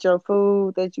eat your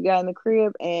food that you got in the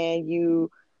crib, and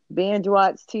you binge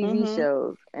watch TV Mm-hmm.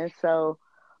 shows. And so,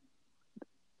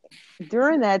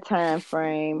 during that time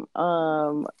frame,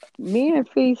 me and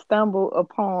Fee stumbled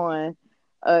upon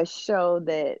a show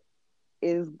that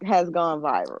is has gone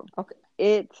viral. Okay.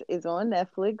 It is on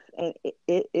Netflix and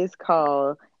it is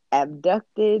called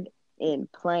Abducted in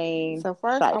Plain So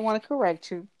first, I Sight. want to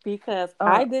correct you because Uh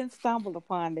I didn't stumble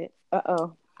upon it.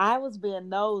 oh. I was being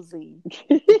nosy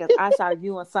because I saw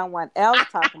you and someone else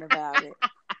talking about it,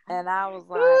 and I was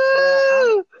like,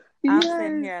 "Well, I'm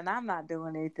sitting Yes. here and I'm not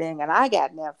doing anything, and I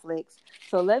got Netflix,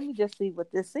 so let me just see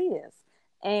what this is."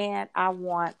 And I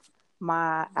want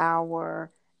my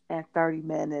hour and 30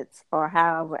 minutes or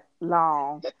however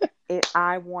long it.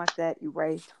 I want that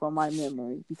erased from my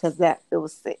memory because that it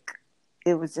was sick.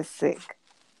 It was just sick.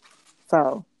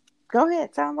 So, go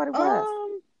ahead, tell them what it was.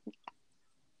 Um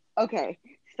Okay,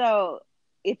 so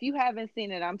if you haven't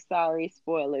seen it, I'm sorry,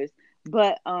 spoilers.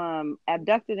 But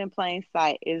Abducted in Plain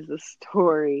Sight is a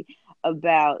story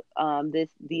about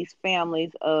these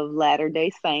families of Latter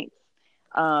Day Saints.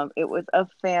 It was a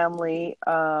family.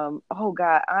 Oh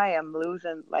God, I am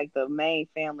losing like the main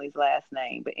family's last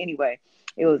name. But anyway,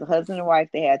 it was a husband and wife.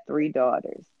 They had three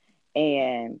daughters,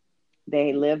 and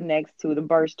they lived next to the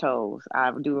Burstowes.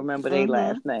 I do remember their Mm-hmm.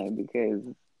 last name because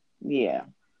yeah,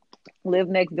 lived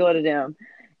next door to them,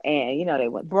 and they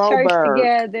went to church Broberg.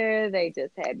 together. They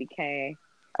just had became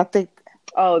I think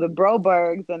the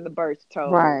Brobergs and the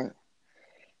Birchtoes. right,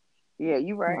 Yeah,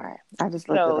 you right. right. I just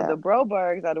looked it So the up.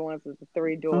 Brobergs are the ones with the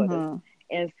three daughters, Mm-hmm.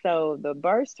 and so the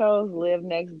Birchtoes lived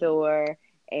next door,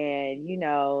 and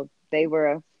they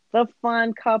were the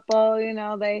fun couple.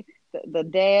 The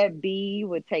dad B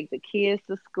would take the kids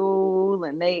to school,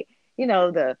 and the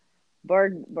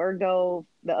Bergdorf,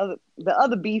 the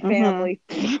other B Mm-hmm. family,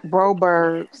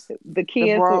 Brobergs, the the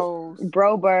kids were Bros.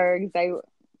 Brobergs.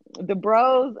 The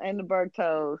Bros and the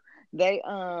Bertos. They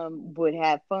would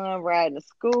have fun riding to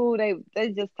school. They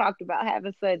just talked about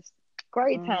having such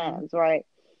great Mm-hmm. times, right?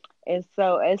 And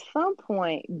so at some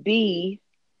point, B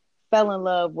fell in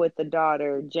love with the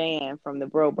daughter Jan from the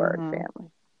Broberg Mm-hmm.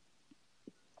 family,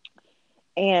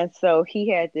 and so he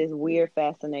had this weird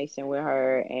fascination with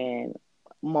her, and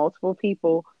multiple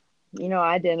people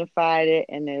identified it,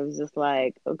 and it was just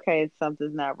like, okay,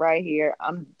 something's not right here.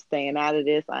 I'm staying out of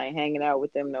this. I ain't hanging out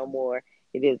with them no more.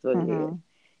 It is what it is. Mm-hmm.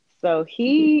 So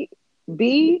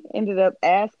B ended up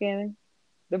asking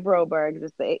the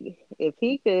Brobergs if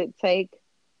he could take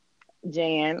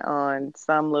Jan on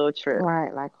some little trip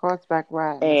Right, like horseback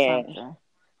riding or and something.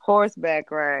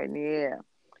 horseback riding, yeah.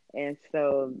 And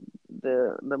so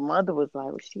the mother was like,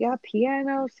 well, she got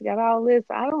piano, she got all this.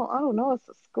 I don't know. It's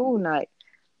a school night.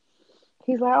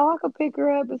 He's like, oh, I could pick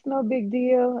her up. It's no big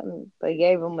deal. And they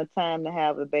gave him a time to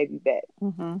have the baby back.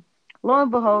 Mm-hmm. Lo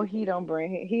and behold, he don't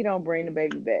bring the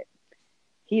baby back.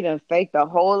 He done faked the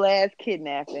whole ass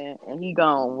kidnapping, and he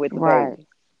gone with the Right. baby.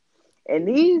 And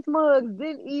these mugs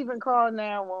didn't even call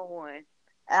 911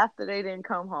 after they didn't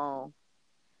come home.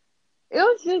 It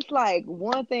was just like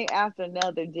one thing after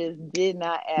another just did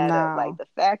not add up. Like No. the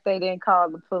fact they didn't call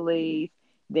the police.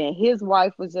 Then his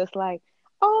wife was just like,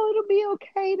 oh, it'll be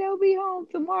okay. They'll be home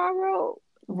tomorrow.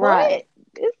 Right. What?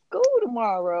 It's school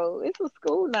tomorrow. It's a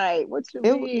school night. What you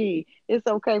It. mean? It's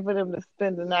okay for them to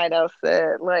spend the night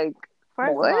outside. Like,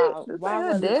 First of what? all, This why ain't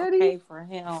her was it daddy. okay for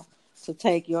him to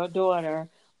take your daughter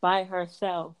by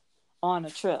herself on a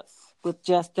trip with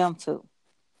just them two.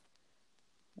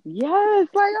 Yes,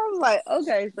 like I was like,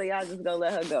 okay, so y'all just gonna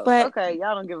let her go. But Okay,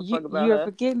 y'all don't give a fuck about you're her.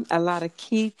 forgetting a lot of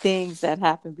key things that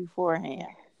happened beforehand.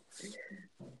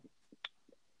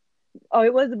 Oh,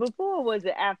 it was it before or was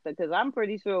it after? Because I'm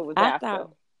pretty sure it was I after.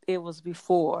 thought it was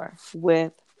before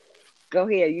with, Go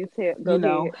ahead, you tell. Go you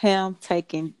know, ahead. him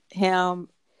taking him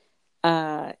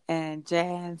and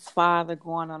Jan's father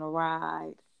going on a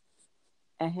ride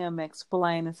and him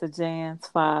explaining to Jan's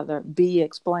father, B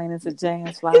explaining to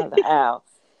Jan's father how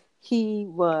he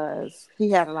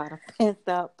had a lot of pent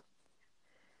up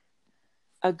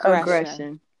aggression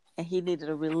Aggression. and he needed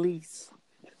a release.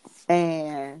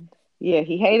 And Yeah,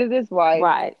 he hated his wife.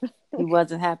 right, he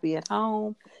wasn't happy at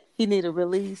home. He needed a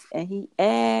release and he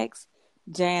asked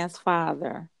Jan's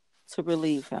father to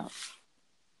relieve him.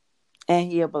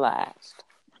 And he obliged.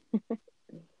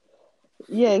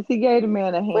 Yes, he gave the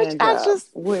man a Which hand I job, just,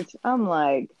 which I'm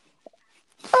like,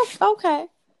 okay.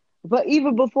 but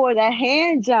even before that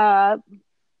hand job,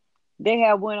 they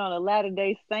had went on a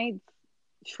Latter-day Saints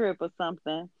trip or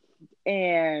something,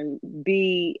 and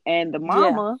B and the Yeah,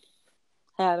 mama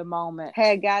had a moment.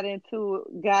 had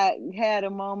a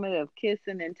moment of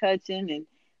kissing and touching, and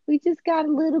we just got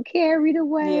a little carried Yeah,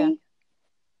 away,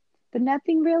 but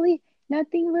nothing really that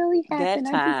happened.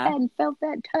 I just time. hadn't felt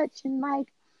that touch in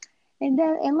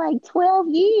like 12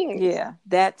 years. Yeah,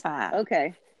 that time.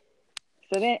 Okay,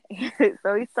 so then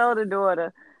so he stole the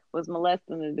daughter, was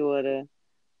molesting the daughter.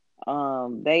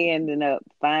 They ended up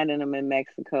finding him in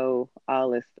Mexico,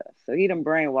 all this stuff. So he done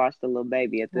brainwashed the little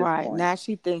baby at this Right. point. Now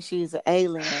she thinks she's an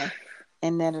alien.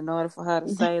 And then in order for her to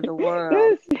save the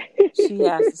world, This, she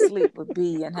has to sleep with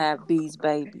B and have B's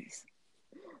babies.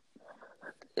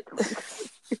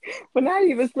 but not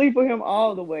even sleep with him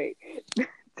all the way.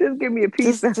 Just give me a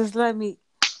piece of. Just let me,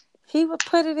 he would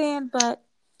put it in, but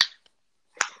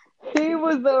He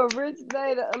was the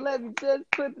originator. Let me just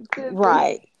put the scissors.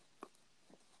 right.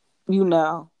 You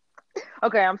know.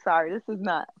 Okay, I'm sorry. This is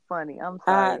not funny. I'm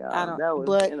sorry, I y'all. don't, That was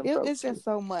but it's inappropriate. just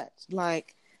so much.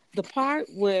 Like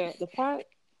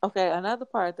okay, another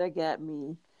part that got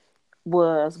me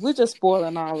was, we're just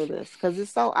spoiling all of this because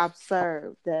it's so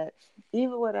absurd that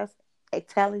even with us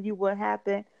telling you what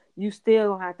happened, you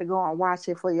still have to go and watch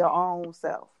it for your own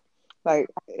self. Like,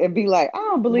 it'd be like, I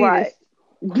don't believe Right.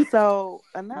 this. So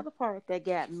another part that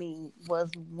got me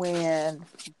was when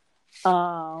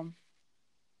um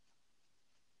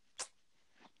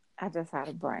I just had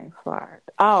a brain fart.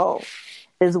 Oh,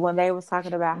 is when they was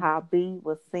talking about how B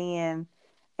was seeing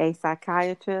a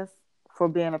psychiatrist for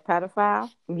being a pedophile.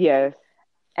 Yes.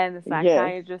 And the Yes.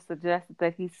 psychiatrist suggested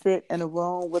that he sit in a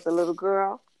room with a little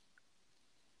girl.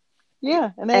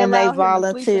 Yeah. And they And they allow him to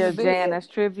sleep in the volunteered Jan bed. as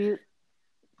tribute.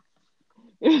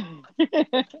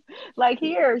 Like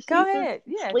here, Go she's just ahead.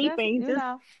 Yeah, just, sleeping, you just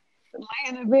know,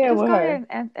 laying in bed just with go her.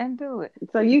 ahead and do it.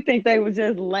 So you think they were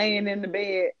just laying in the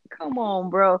bed? Come on,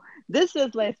 bro. This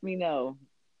just lets me know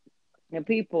that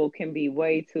people can be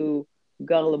way too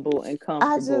gullible and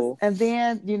comfortable. And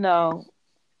then, you know,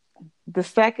 the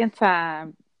second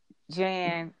time,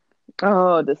 Jan,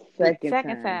 Oh, the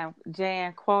second time.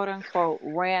 Jan, quote unquote,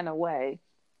 ran away.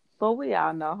 But we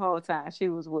all know the whole time she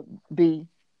was with B.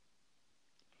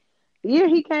 Yeah,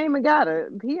 he came and got her.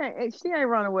 She ain't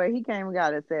run away. He came and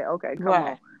got her and said, okay, come on.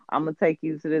 Right. I'm going to take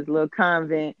you to this little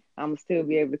convent. I'm going to still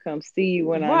be able to come see you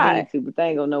when I Right. need to, but they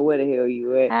ain't going to know where the hell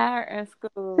you at. Had her in This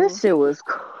school. shit was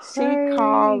She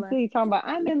calling. crazy. Talking about,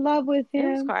 I'm in love with It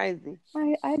was him. crazy.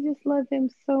 I just love him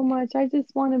so much. I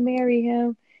just want to marry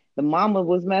him. The mama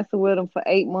was messing with him for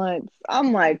 8 months.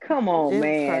 I'm like, come on, It was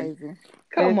man. crazy.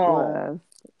 Come It on. was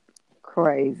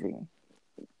crazy.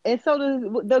 And so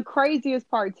the craziest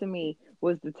part to me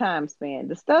was the time span.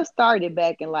 The stuff started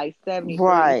back in like 73 to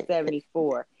Right.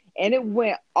 74. And it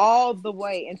went all the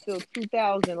way until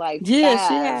 2000, like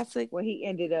Yeah, five, when he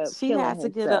ended up she killing had to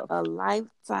get a, himself. a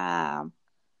lifetime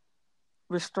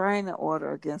restraining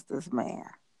order against this man.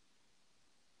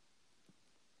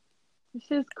 It's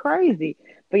just crazy.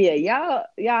 But yeah,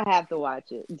 y'all have to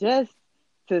watch it just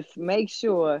to make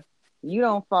sure you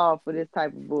don't fall for this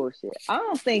type of bullshit. I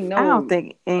don't think I don't no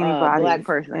think black anybody's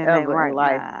person in their ever in right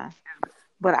life. mind.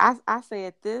 But I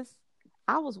said this,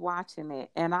 I was watching it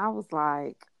and I was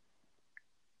like,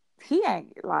 he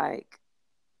ain't like,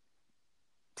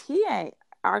 he ain't,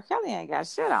 R. Kelly ain't got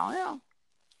shit on him.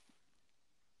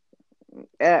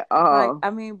 At Like, all. I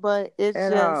mean, but it's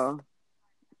At just, all.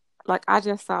 like, I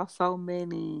just saw so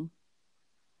many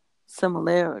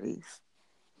similarities.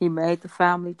 He made the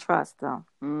family trust him.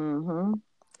 Mm-hmm.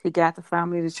 He got the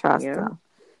family to trust Yeah. him.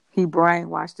 He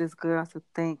brainwashed this girl to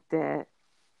think that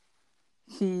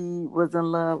he was in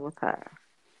love with her.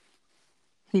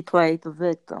 He played the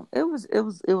victim. It was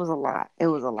a lot. It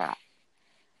was a lot.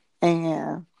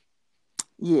 And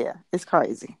yeah, it's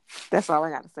crazy. That's all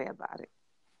I got to say about it.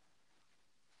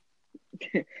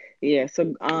 Yeah, so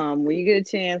when you get a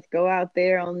chance, go out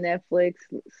there on Netflix,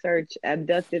 search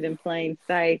Abducted in Plain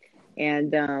Sight,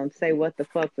 and say what the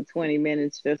fuck for 20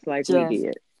 minutes, just like we Just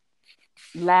did.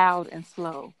 loud and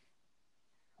slow.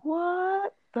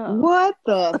 What the? What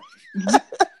the?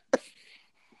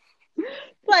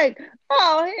 Like,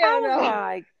 oh, I hell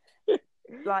was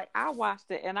no. like I watched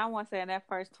it, and I want to say in that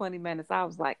first 20 minutes, I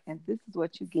was like, and this is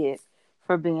what you get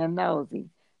for being nosy.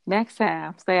 Next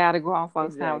time, stay out of grown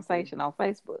folks' Exactly. conversation on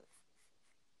Facebook.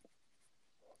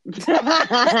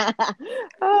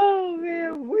 Oh,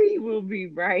 man, we will be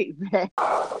right back.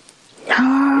 All It's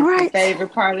my right.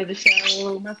 favorite part of the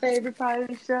show. My favorite part of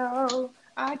the show.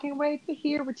 I can't wait to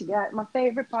hear what you got. My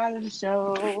favorite part of the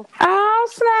show. Oh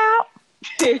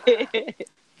snap.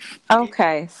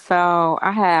 Okay, so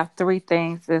I have three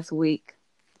things this week.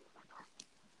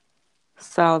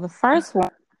 So the first one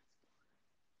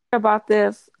about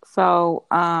this. So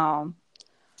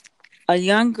a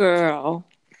young girl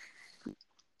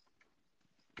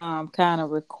kind of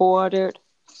recorded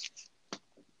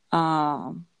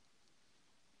um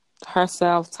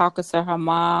herself talking to her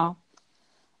mom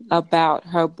about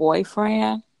her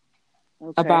boyfriend,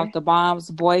 about Okay. the mom's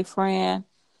boyfriend,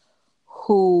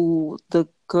 who the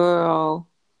girl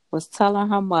was telling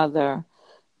her mother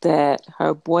that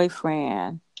her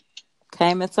boyfriend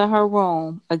came into her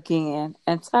room again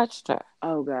and touched her.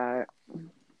 Oh God.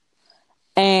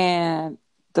 And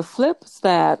the flip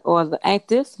side, or the ain't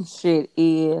this some shit,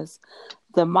 is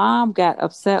the mom got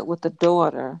upset with the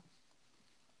daughter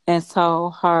and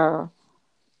told her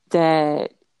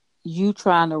that you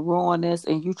trying to ruin this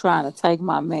and you trying to take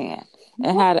my man,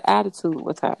 and What had an attitude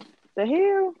with her. the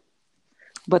hell?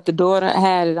 But the daughter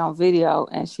had it on video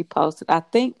and she posted. I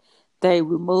think they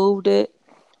removed it,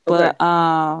 Okay.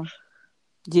 but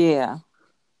yeah.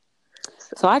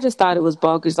 So I just thought it was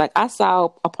bogus. Like I saw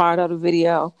a part of the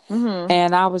video Mm-hmm.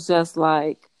 and I was just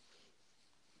like,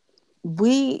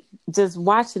 we just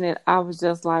watching it, I was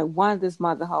just like, one, this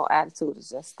mother whole attitude is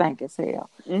just stank as hell.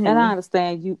 And I Mm-hmm.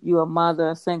 understand you a mother,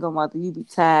 a single mother, you be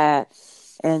tired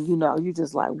and you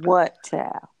just like, what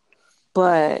child?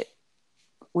 But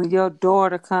when your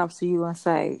daughter comes to you and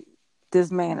say,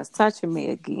 this man is touching me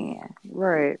again,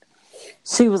 Right.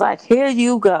 she was like, here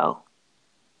you go.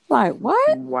 Like,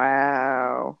 what?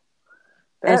 Wow.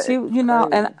 And That she, is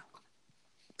crazy.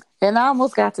 and I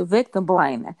almost got to victim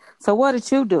blaming. So what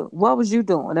did you do? What was you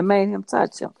doing that made him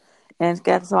touch him? And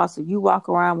got to also, you walk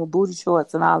around with booty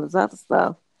shorts and all this other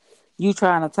stuff. You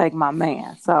trying to take my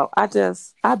man. So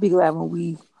I'd be glad when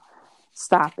we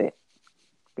stop it.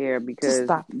 Yeah, Just because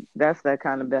stop it. that's that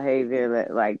kind of behavior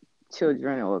that like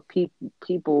children or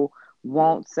people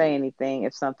won't say anything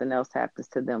if something else happens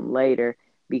to them later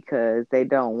because they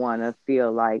don't want to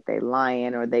feel like they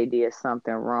lying or they did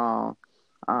something wrong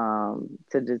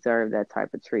to deserve that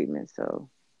type of treatment. So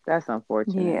that's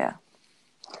unfortunate. Yeah.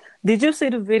 Did you see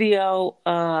the video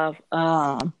of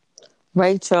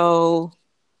Rachel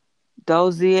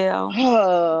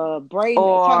Doziel, Braden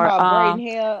talking or about Braden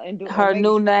Hill and her making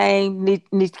new sure. name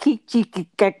Nikichi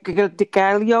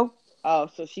DiCalio? Oh,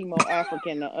 so she more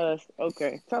African than us.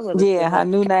 Okay, tell her to Yeah, sit her her.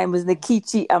 new name is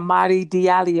Nikichi Amari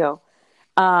Diallo.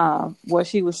 Where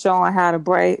she was showing how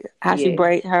she Yeah.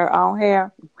 braid her own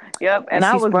hair, Yep. and And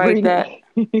I she was sprayed reading. that,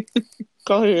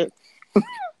 Go ahead.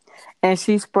 and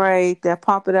she sprayed that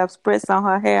pump it up spritz on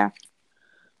her hair.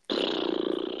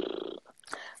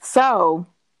 So,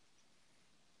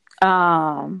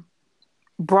 um,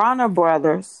 Bronner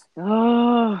Brothers,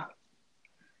 Oh,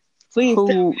 please tell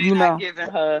me who they're not giving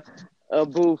her a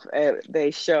booth at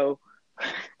their show.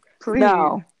 Please.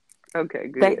 no, Okay,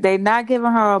 they good. they not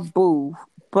giving her a boo,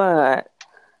 but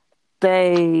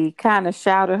they kind of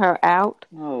shouted her out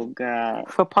Oh God.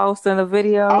 for posting a Oh,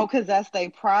 video. because that's their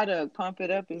product. Pump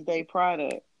it up is their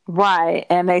product. Right.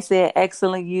 And they said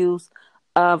excellent use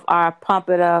of our pump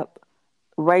it up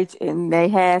Rachel, and they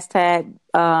hashtag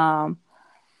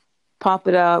pump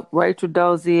it up Rachel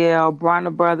Doziel,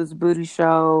 Bronner Brothers Booty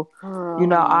Show, all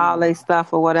Oh, they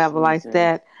stuff or whatever like Jesus.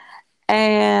 that.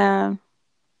 And,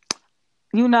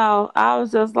 I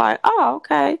was just like, oh,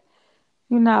 okay,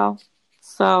 you know.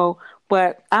 So,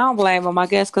 but I don't blame them, I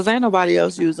guess, because ain't nobody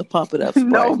else using pump it up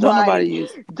spray. Nobody,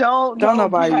 don't Don't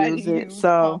nobody nobody use it. use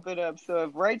So, pump it up. So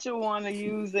if Rachel want to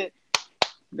use it,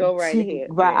 go right she, ahead,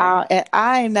 but man.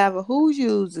 I ain't never, who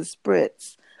uses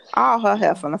spritz? All her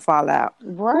hair finna fall out. Who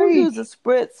Right. uses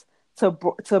spritz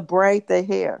to braid their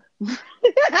hair?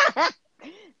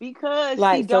 because she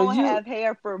Like, so don't you, have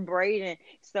hair for braiding.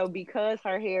 So because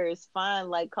her hair is fine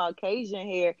like Caucasian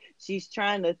hair, she's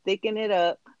trying to thicken it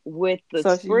up with the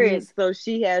so she spritz use, so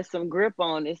she has some grip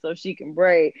on it so she can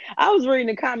braid. I was reading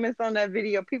the comments on that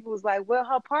video. People was like, "Well,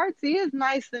 her parts is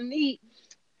nice and neat.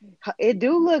 It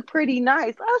do look pretty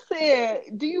nice." I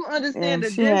said, "Do you understand and the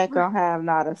she ain't difference?" gonna have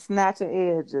not a snatch of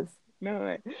edges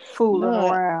No, fooling no.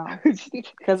 around.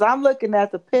 Cause I'm looking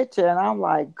at the picture and I'm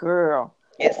like, girl,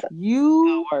 It's the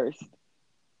you worst.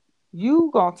 you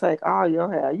gonna take all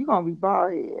your hair. You gonna be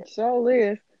bald head. Sure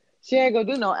is. She ain't gonna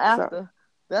do no So after.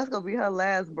 That's gonna be her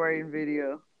last braiding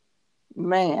video.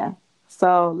 man.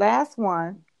 So last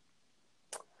one.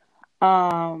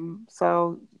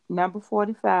 So number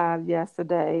 45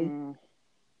 yesterday Mm.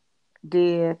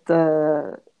 did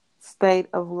the State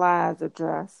of Lies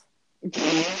address.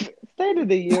 State of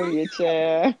the Union,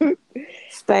 child.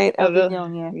 State of the The,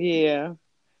 Union yeah, with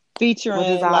his featuring all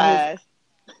his lies.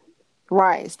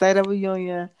 right. State of the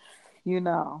Union,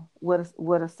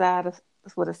 with a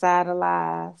side of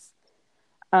lies.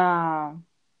 Um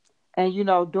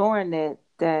and during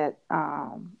that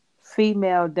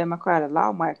female Democratic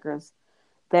lawmakers,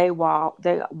 they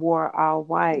wore all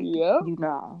white, Yep.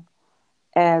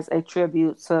 as a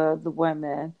tribute to the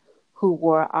women who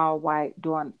wore all white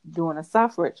during the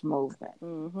suffrage movement.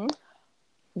 Hmm.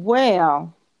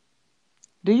 Well,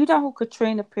 do you know who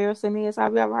Katrina Pearson is?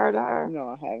 Have you ever heard of her? No,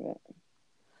 I haven't.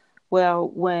 Well,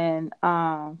 when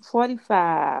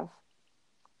 45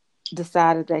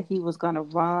 decided that he was going to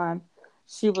run,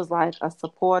 she was like a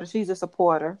supporter. She's a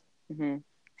supporter. Hmm.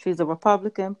 She's a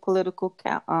Republican political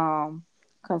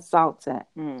consultant.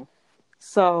 Hmm.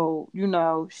 So,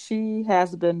 she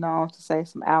has been known to say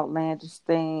some outlandish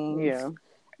things Yeah.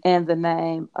 in the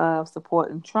name of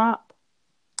supporting Trump.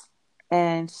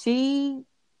 And she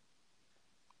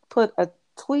put a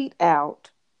tweet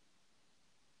out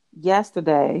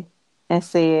yesterday and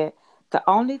said the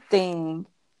only thing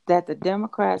that the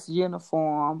Democrats'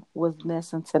 uniform was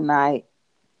missing tonight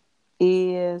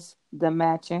is the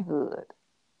matching hood.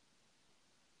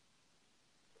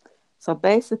 So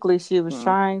basically, she was Mm.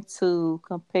 trying to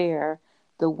compare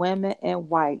the women in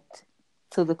white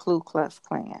to the Ku Klux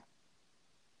Klan.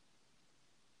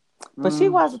 But she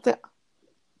Mm. wasn't the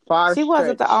Far she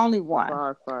wasn't the stretch. only one.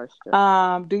 Far, far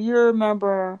stretch. Do you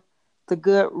remember the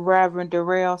good Reverend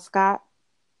Darrell Scott,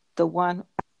 the one,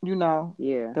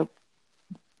 Yeah. the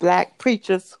black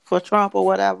preachers for Trump or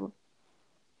whatever?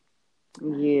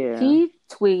 Yeah. He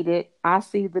tweeted, "I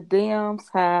see the Dems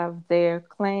have their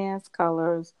Klan's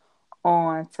colors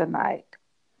on tonight."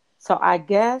 So I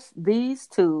guess these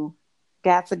two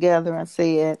got together and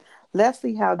said, "Let's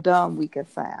see how dumb we can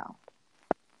sound."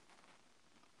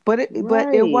 But it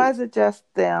Right. wasn't just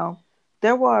them.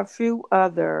 There were a few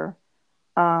other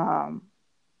um,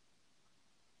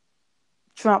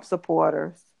 Trump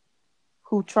supporters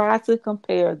who tried to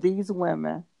compare these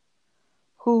women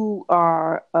who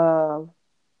are of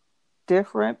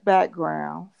different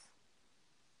backgrounds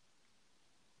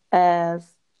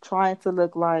as trying to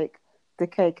look like the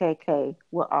KKK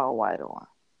with all white on.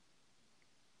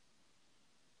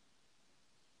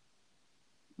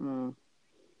 Mm.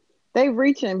 They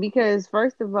reaching because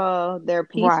first of all, they're Right.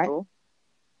 peaceful.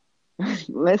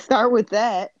 Let's start with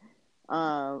that.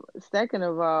 Second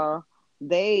of all,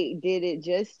 they did it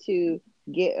just to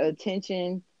get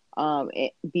attention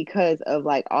because of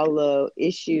like all the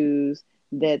issues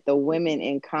that the women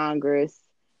in Congress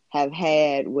have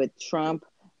had with Trump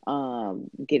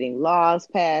getting laws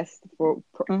passed for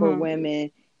Mm-hmm.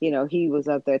 women. He was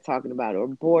up there talking about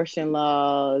abortion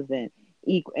laws and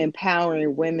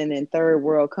empowering women in third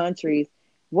world countries.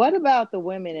 What about the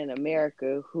women in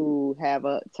America who have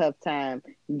a tough time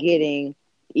getting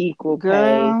equal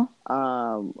pay,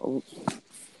 Girl.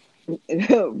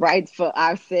 rights for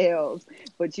ourselves?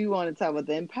 But you want to talk about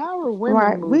the Empower Women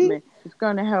Right. We movement? It's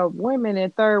going to help women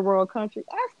in third world countries.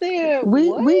 I said, we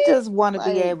what? we just want to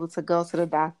be Like, able to go to the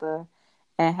doctor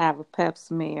and have a pap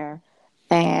smear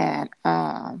and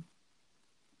our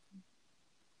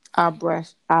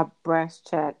breast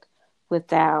checked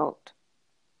without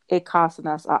it costing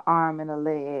us an arm and a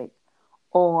leg,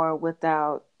 or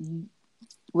without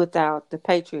the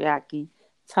patriarchy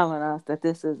telling us that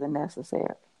this isn't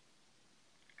necessary.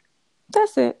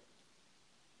 That's it.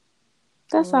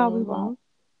 That's all we mm-hmm. want.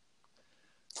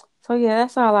 So yeah,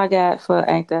 that's all I got for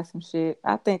ain't that some shit.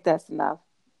 I think that's enough.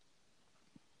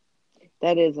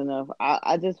 That is enough.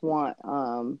 I just want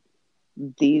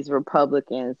these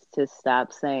Republicans to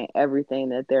stop saying everything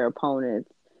that their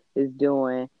opponents is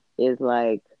doing is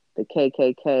like the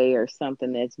KKK or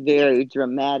something that's very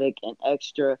dramatic and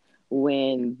extra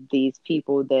when these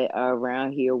people that are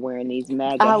around here wearing these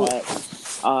MAGA I w-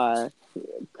 hats are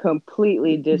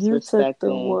completely you took the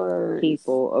disrespecting words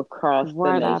people across the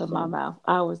right out of my nation. mouth.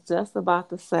 I was just about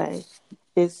to say,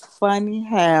 it's funny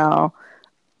how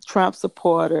Trump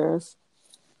supporters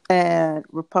and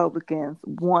Republicans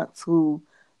want to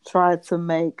try to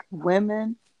make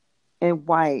women and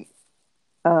white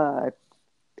uh,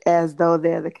 as though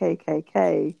they're the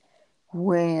KKK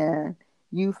when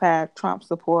you've had Trump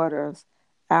supporters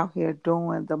out here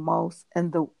doing the most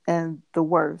and the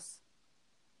worst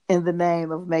in the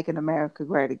name of making America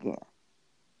great again.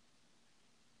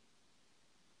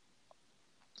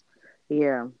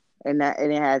 Yeah. And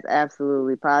it has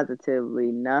absolutely positively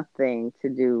nothing to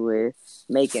do with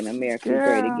making America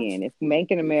great Girl, again. If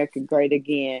making America great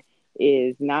again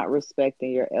is not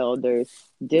respecting your elders,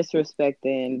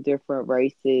 disrespecting different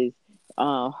races,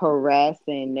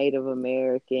 harassing Native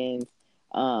Americans,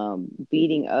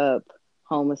 beating up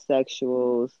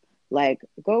homosexuals, like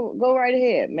go right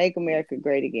ahead, make America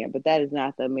great again. But that is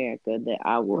not the America that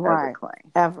I will ever right.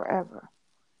 claim. Ever, ever.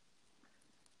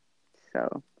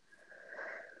 So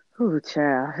oh,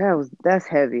 child, that's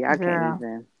heavy. Girl.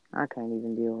 I can't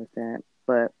even deal with that.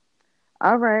 But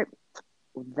all right,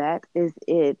 that is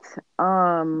it.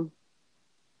 Um,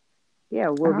 yeah,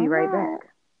 we'll All be right back.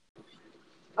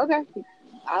 right. Okay,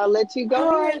 I'll let you All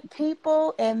go ahead. right,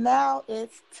 people, and now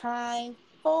it's time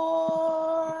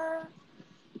for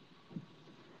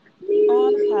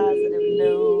on a positive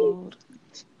note.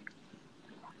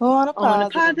 On a On a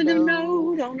positive positive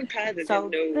note, note. on a positive So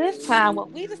this time,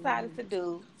 what we note. decided to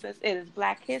do, since it is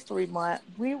Black History Month,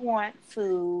 we want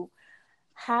to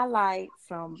highlight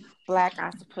some Black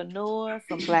entrepreneurs,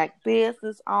 some Black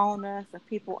business owners, and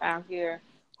people out here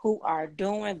who are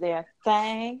doing their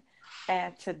thing.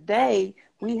 And today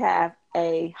we have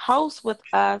a host with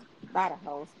us, not a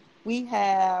host. We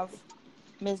have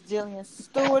Miss Jillian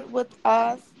Stewart with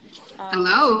us.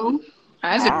 Hello.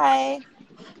 How's it? Hi.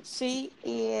 She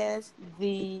is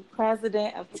the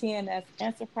president of TNS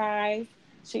Enterprise.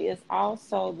 She is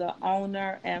also the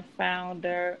owner and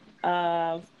founder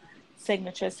of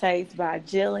Signature Taste by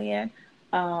Jillian.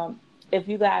 If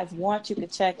you guys want, you can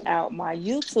check out my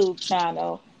YouTube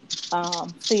channel,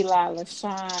 See Lila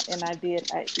Shine, and I did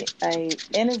a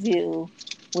interview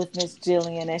with Miss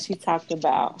Jillian, and she talked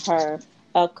about her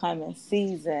upcoming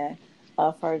season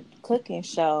of her cooking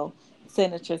show,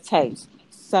 Signature Taste.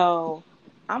 So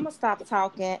I'm gonna stop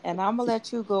talking and I'm gonna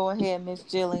let you go ahead, Miss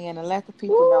Jillian, and let the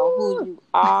people know who Woo! you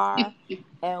are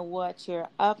and what you're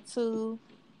up to.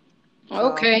 So,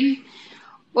 Okay.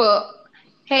 Well,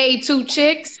 hey, two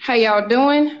chicks. How y'all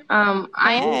doing?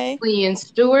 I am hey, Jillian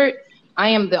Stewart. I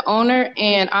am the owner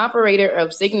and operator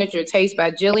of Signature Taste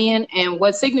by Jillian. And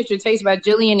what Signature Taste by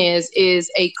Jillian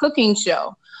is a cooking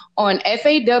show on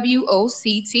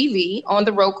FAWOC TV on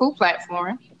the Roku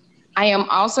platform. I am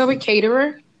also a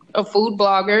caterer, a food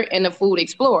blogger, and a food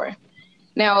explorer.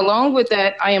 Now, along with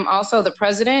that, I am also the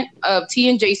president of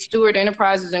T&J Stewart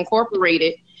Enterprises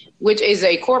Incorporated, which is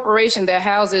a corporation that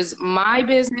houses my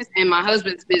business and my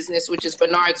husband's business, which is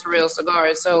Bernard Terrell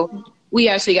Cigars. So we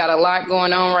actually got a lot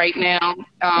going on right now.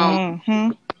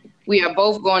 mm-hmm. We are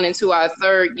both going into our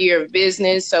third year of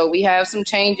business. So we have some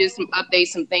changes, some updates,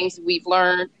 some things that we've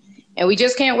learned. And we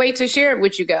just can't wait to share it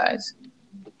with you guys.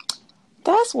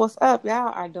 That's what's up. Y'all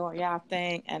are doing y'all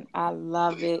thing, and I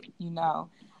love it.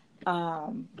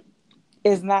 Um,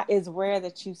 it's rare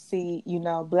that you see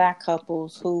Black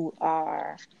couples who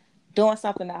are doing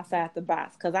something outside the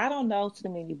box. Because I don't know too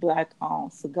many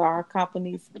Black-owned cigar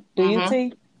companies. Do you, Mm-hmm.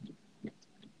 T?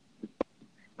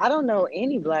 I don't know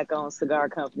any black-owned cigar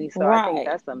company, so I think Right.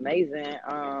 that's amazing.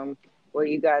 Where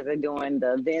you guys are doing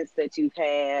the events that you've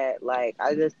had, like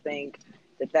I just think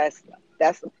that that's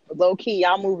low key.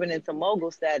 Y'all moving into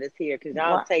mogul status here because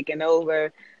y'all Right. taking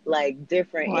over like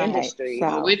different Right. industries.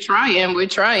 Well, So, we're trying. We're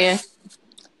trying.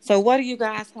 what do you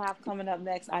guys have coming up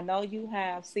next? I know you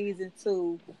have season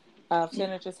 2 of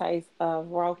Senator Taste of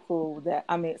Roku.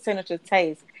 Senator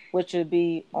Taste, which would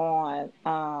be on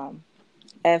FAW.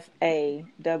 If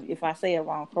I say it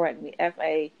wrong, correct me.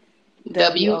 FAWO.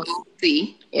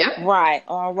 WOC. Yep. Right,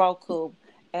 on Roku.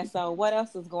 And so, what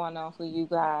else is going on for you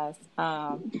guys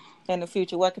in the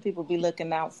future? What can people be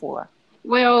looking out for?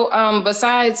 Well,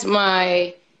 besides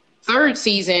my third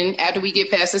season, after we get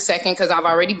past the second, because I've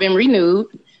already been renewed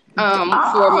for Oh,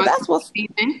 my that's third what's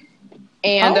season,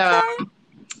 and okay.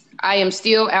 I am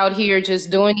still out here just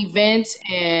doing events,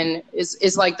 and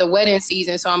it's like the wedding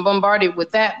season, so I'm bombarded with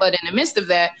that. But in the midst of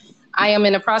that, I am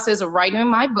in the process of writing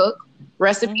my book,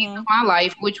 Recipes Mm-hmm. of My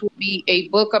Life, which will be a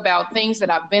book about things that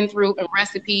I've been through and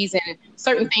recipes and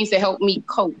certain things that help me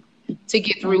cope to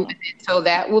get through with it. So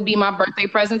that will be my birthday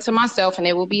present to myself, and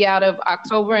it will be out of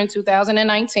October in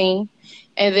 2019.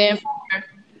 And then for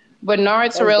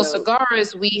Bernard Terrell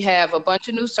Cigars, we have a bunch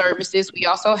of new services. We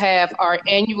also have our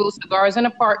annual Cigars in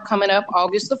the Park coming up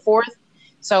August the 4th.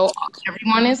 So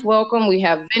everyone is welcome. We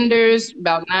have vendors,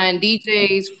 about 9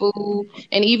 DJs, food,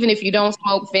 and even if you don't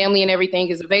smoke, family and everything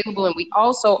is available. And we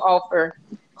also offer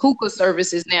hookah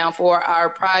services now for our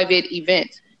private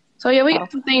events. So yeah, we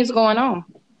got some things going on.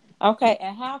 Okay,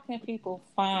 and how can people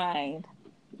find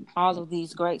all of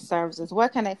these great services? Where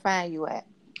can they find you at?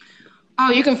 Oh,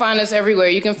 you can find us everywhere.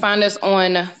 You can find us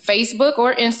on Facebook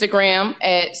or Instagram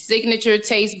at Signature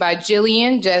Taste by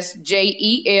Jillian, just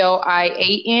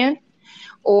Jelian.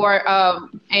 Or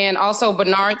and also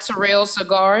Bernard Terrell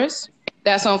Cigars.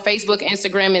 That's on Facebook,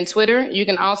 Instagram, and Twitter. You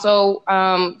can also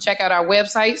check out our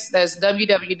websites. That's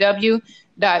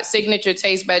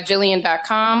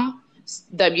www.signaturetastebygillian.com,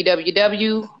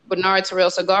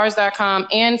 www.bernardterrellcigars.com,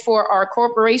 and for our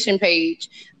corporation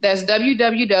page, that's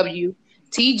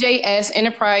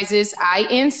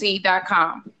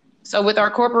www.tjsenterprisesinc.com. So with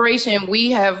our corporation, we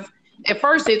have. At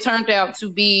first, it turned out to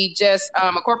be just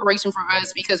a corporation for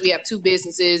us because we have 2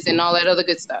 businesses and all that other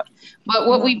good stuff. But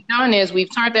what we've done is we've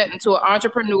turned that into an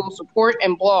entrepreneurial support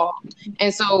and blog.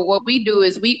 And so what we do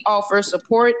is we offer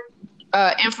support,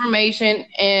 information,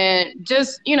 and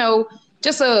just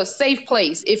a safe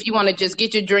place if you want to just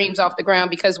get your dreams off the ground,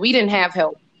 because we didn't have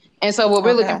help. And so what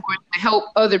we're looking for is to help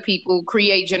other people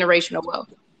create generational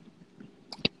wealth.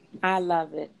 I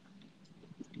love it.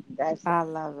 I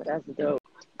love it. That's dope.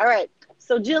 All right.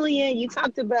 So, Jillian, you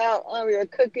talked about your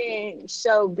cooking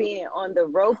show being on the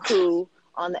Roku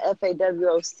on the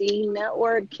FAWOC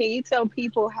network. Can you tell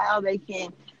people how they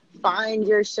can find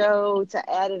your show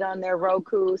to add it on their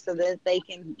Roku so that they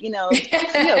can, see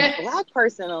a Black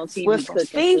person on TV with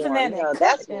cooking?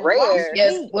 That's rare.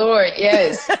 Yes, Lord.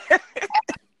 Yes.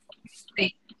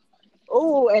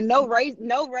 Oh, and no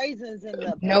raisins in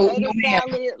the potato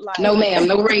salad. No, ma'am.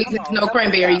 No raisins, no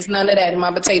cranberries, none of that in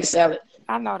my potato salad.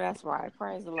 I know that's right.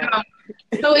 Praise the Lord.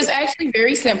 So it's actually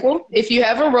very simple. If you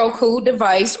have a Roku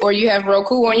device or you have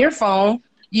Roku on your phone,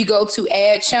 you go to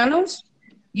Add Channels.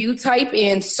 You type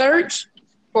in search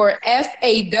for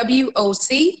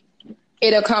FAWOC.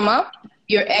 It'll come up.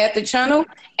 You're at the channel.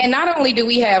 And not only do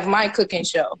we have my cooking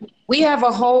show, we have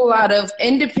a whole lot of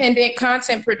independent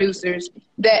content producers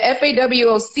that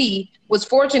FAWOC was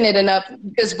fortunate enough,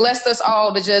 because blessed us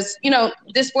all to just,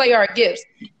 display our gifts.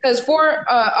 Because for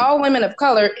All Women of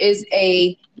Color is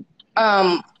a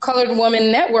colored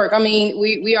woman network. I mean,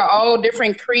 we are all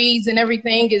different creeds and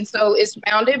everything. And so it's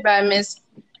founded by Miss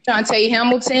Shantae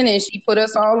Hamilton, and she put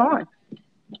us all on.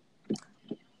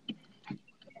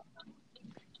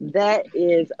 That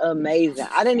is amazing.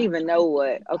 I didn't even know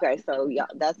what. Okay, so yeah,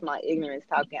 that's my ignorance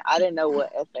talking. I didn't know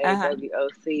what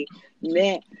FAWOC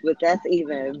meant, but that's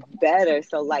even better.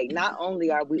 So, not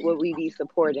only would we be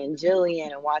supporting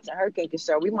Jillian and watching her cooking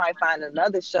show, we might find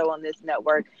another show on this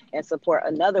network and support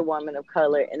another woman of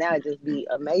color, and that would just be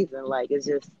amazing. It's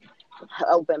just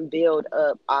help and build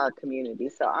up our community.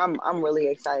 So I'm really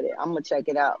excited. I'm gonna check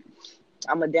it out.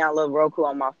 I'm going to download Roku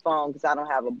on my phone because I don't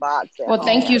have a box at home.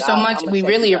 Thank you so much. We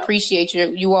really appreciate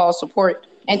you all support.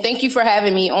 And thank you for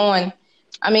having me on.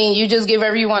 I mean, you just give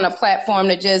everyone a platform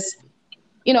to to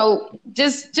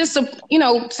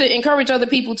encourage other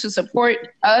people to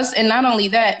support us. And not only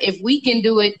that, if we can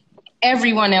do it,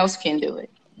 everyone else can do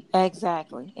it.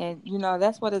 Exactly. And,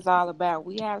 that's what it's all about.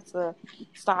 We have to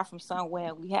start from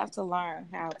somewhere. We have to learn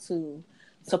how to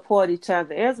support each other.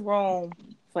 There's room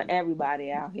for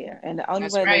everybody out here. And the only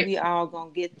way that we all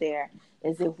going to get there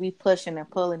is if we pushing and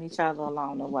pulling each other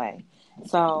along the way.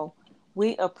 So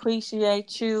we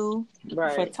appreciate you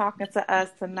for talking to us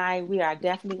tonight. We are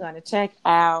definitely going to check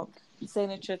out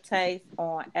Signature Taste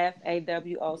on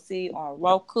FAWOC on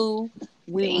Roku.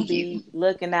 We will be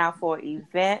looking out for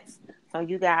events. So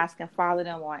you guys can follow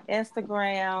them on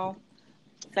Instagram,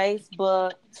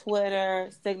 Facebook, Twitter,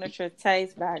 Signature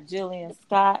Taste by Jillian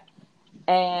Scott.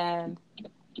 And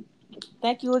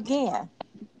thank you again.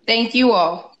 Thank you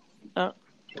all. All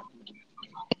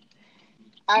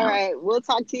right. We'll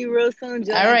talk to you real soon,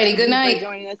 Jillian. All righty. Good night. For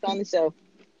joining us on the show.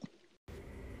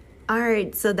 All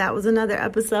right, so that was another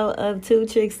episode of Two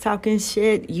Chicks Talking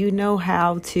Shit. You know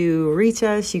how to reach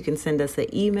us. You can send us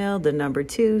an email, the number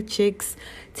 2chicks,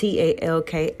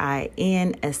 TALKINSHYT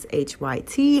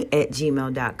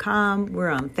 @gmail.com. We're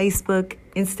on Facebook,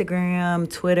 Instagram,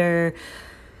 Twitter,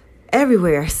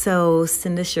 everywhere. So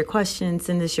send us your questions,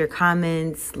 send us your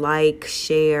comments,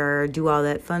 share, do all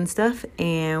that fun stuff.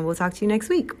 And we'll talk to you next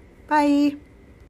week. Bye.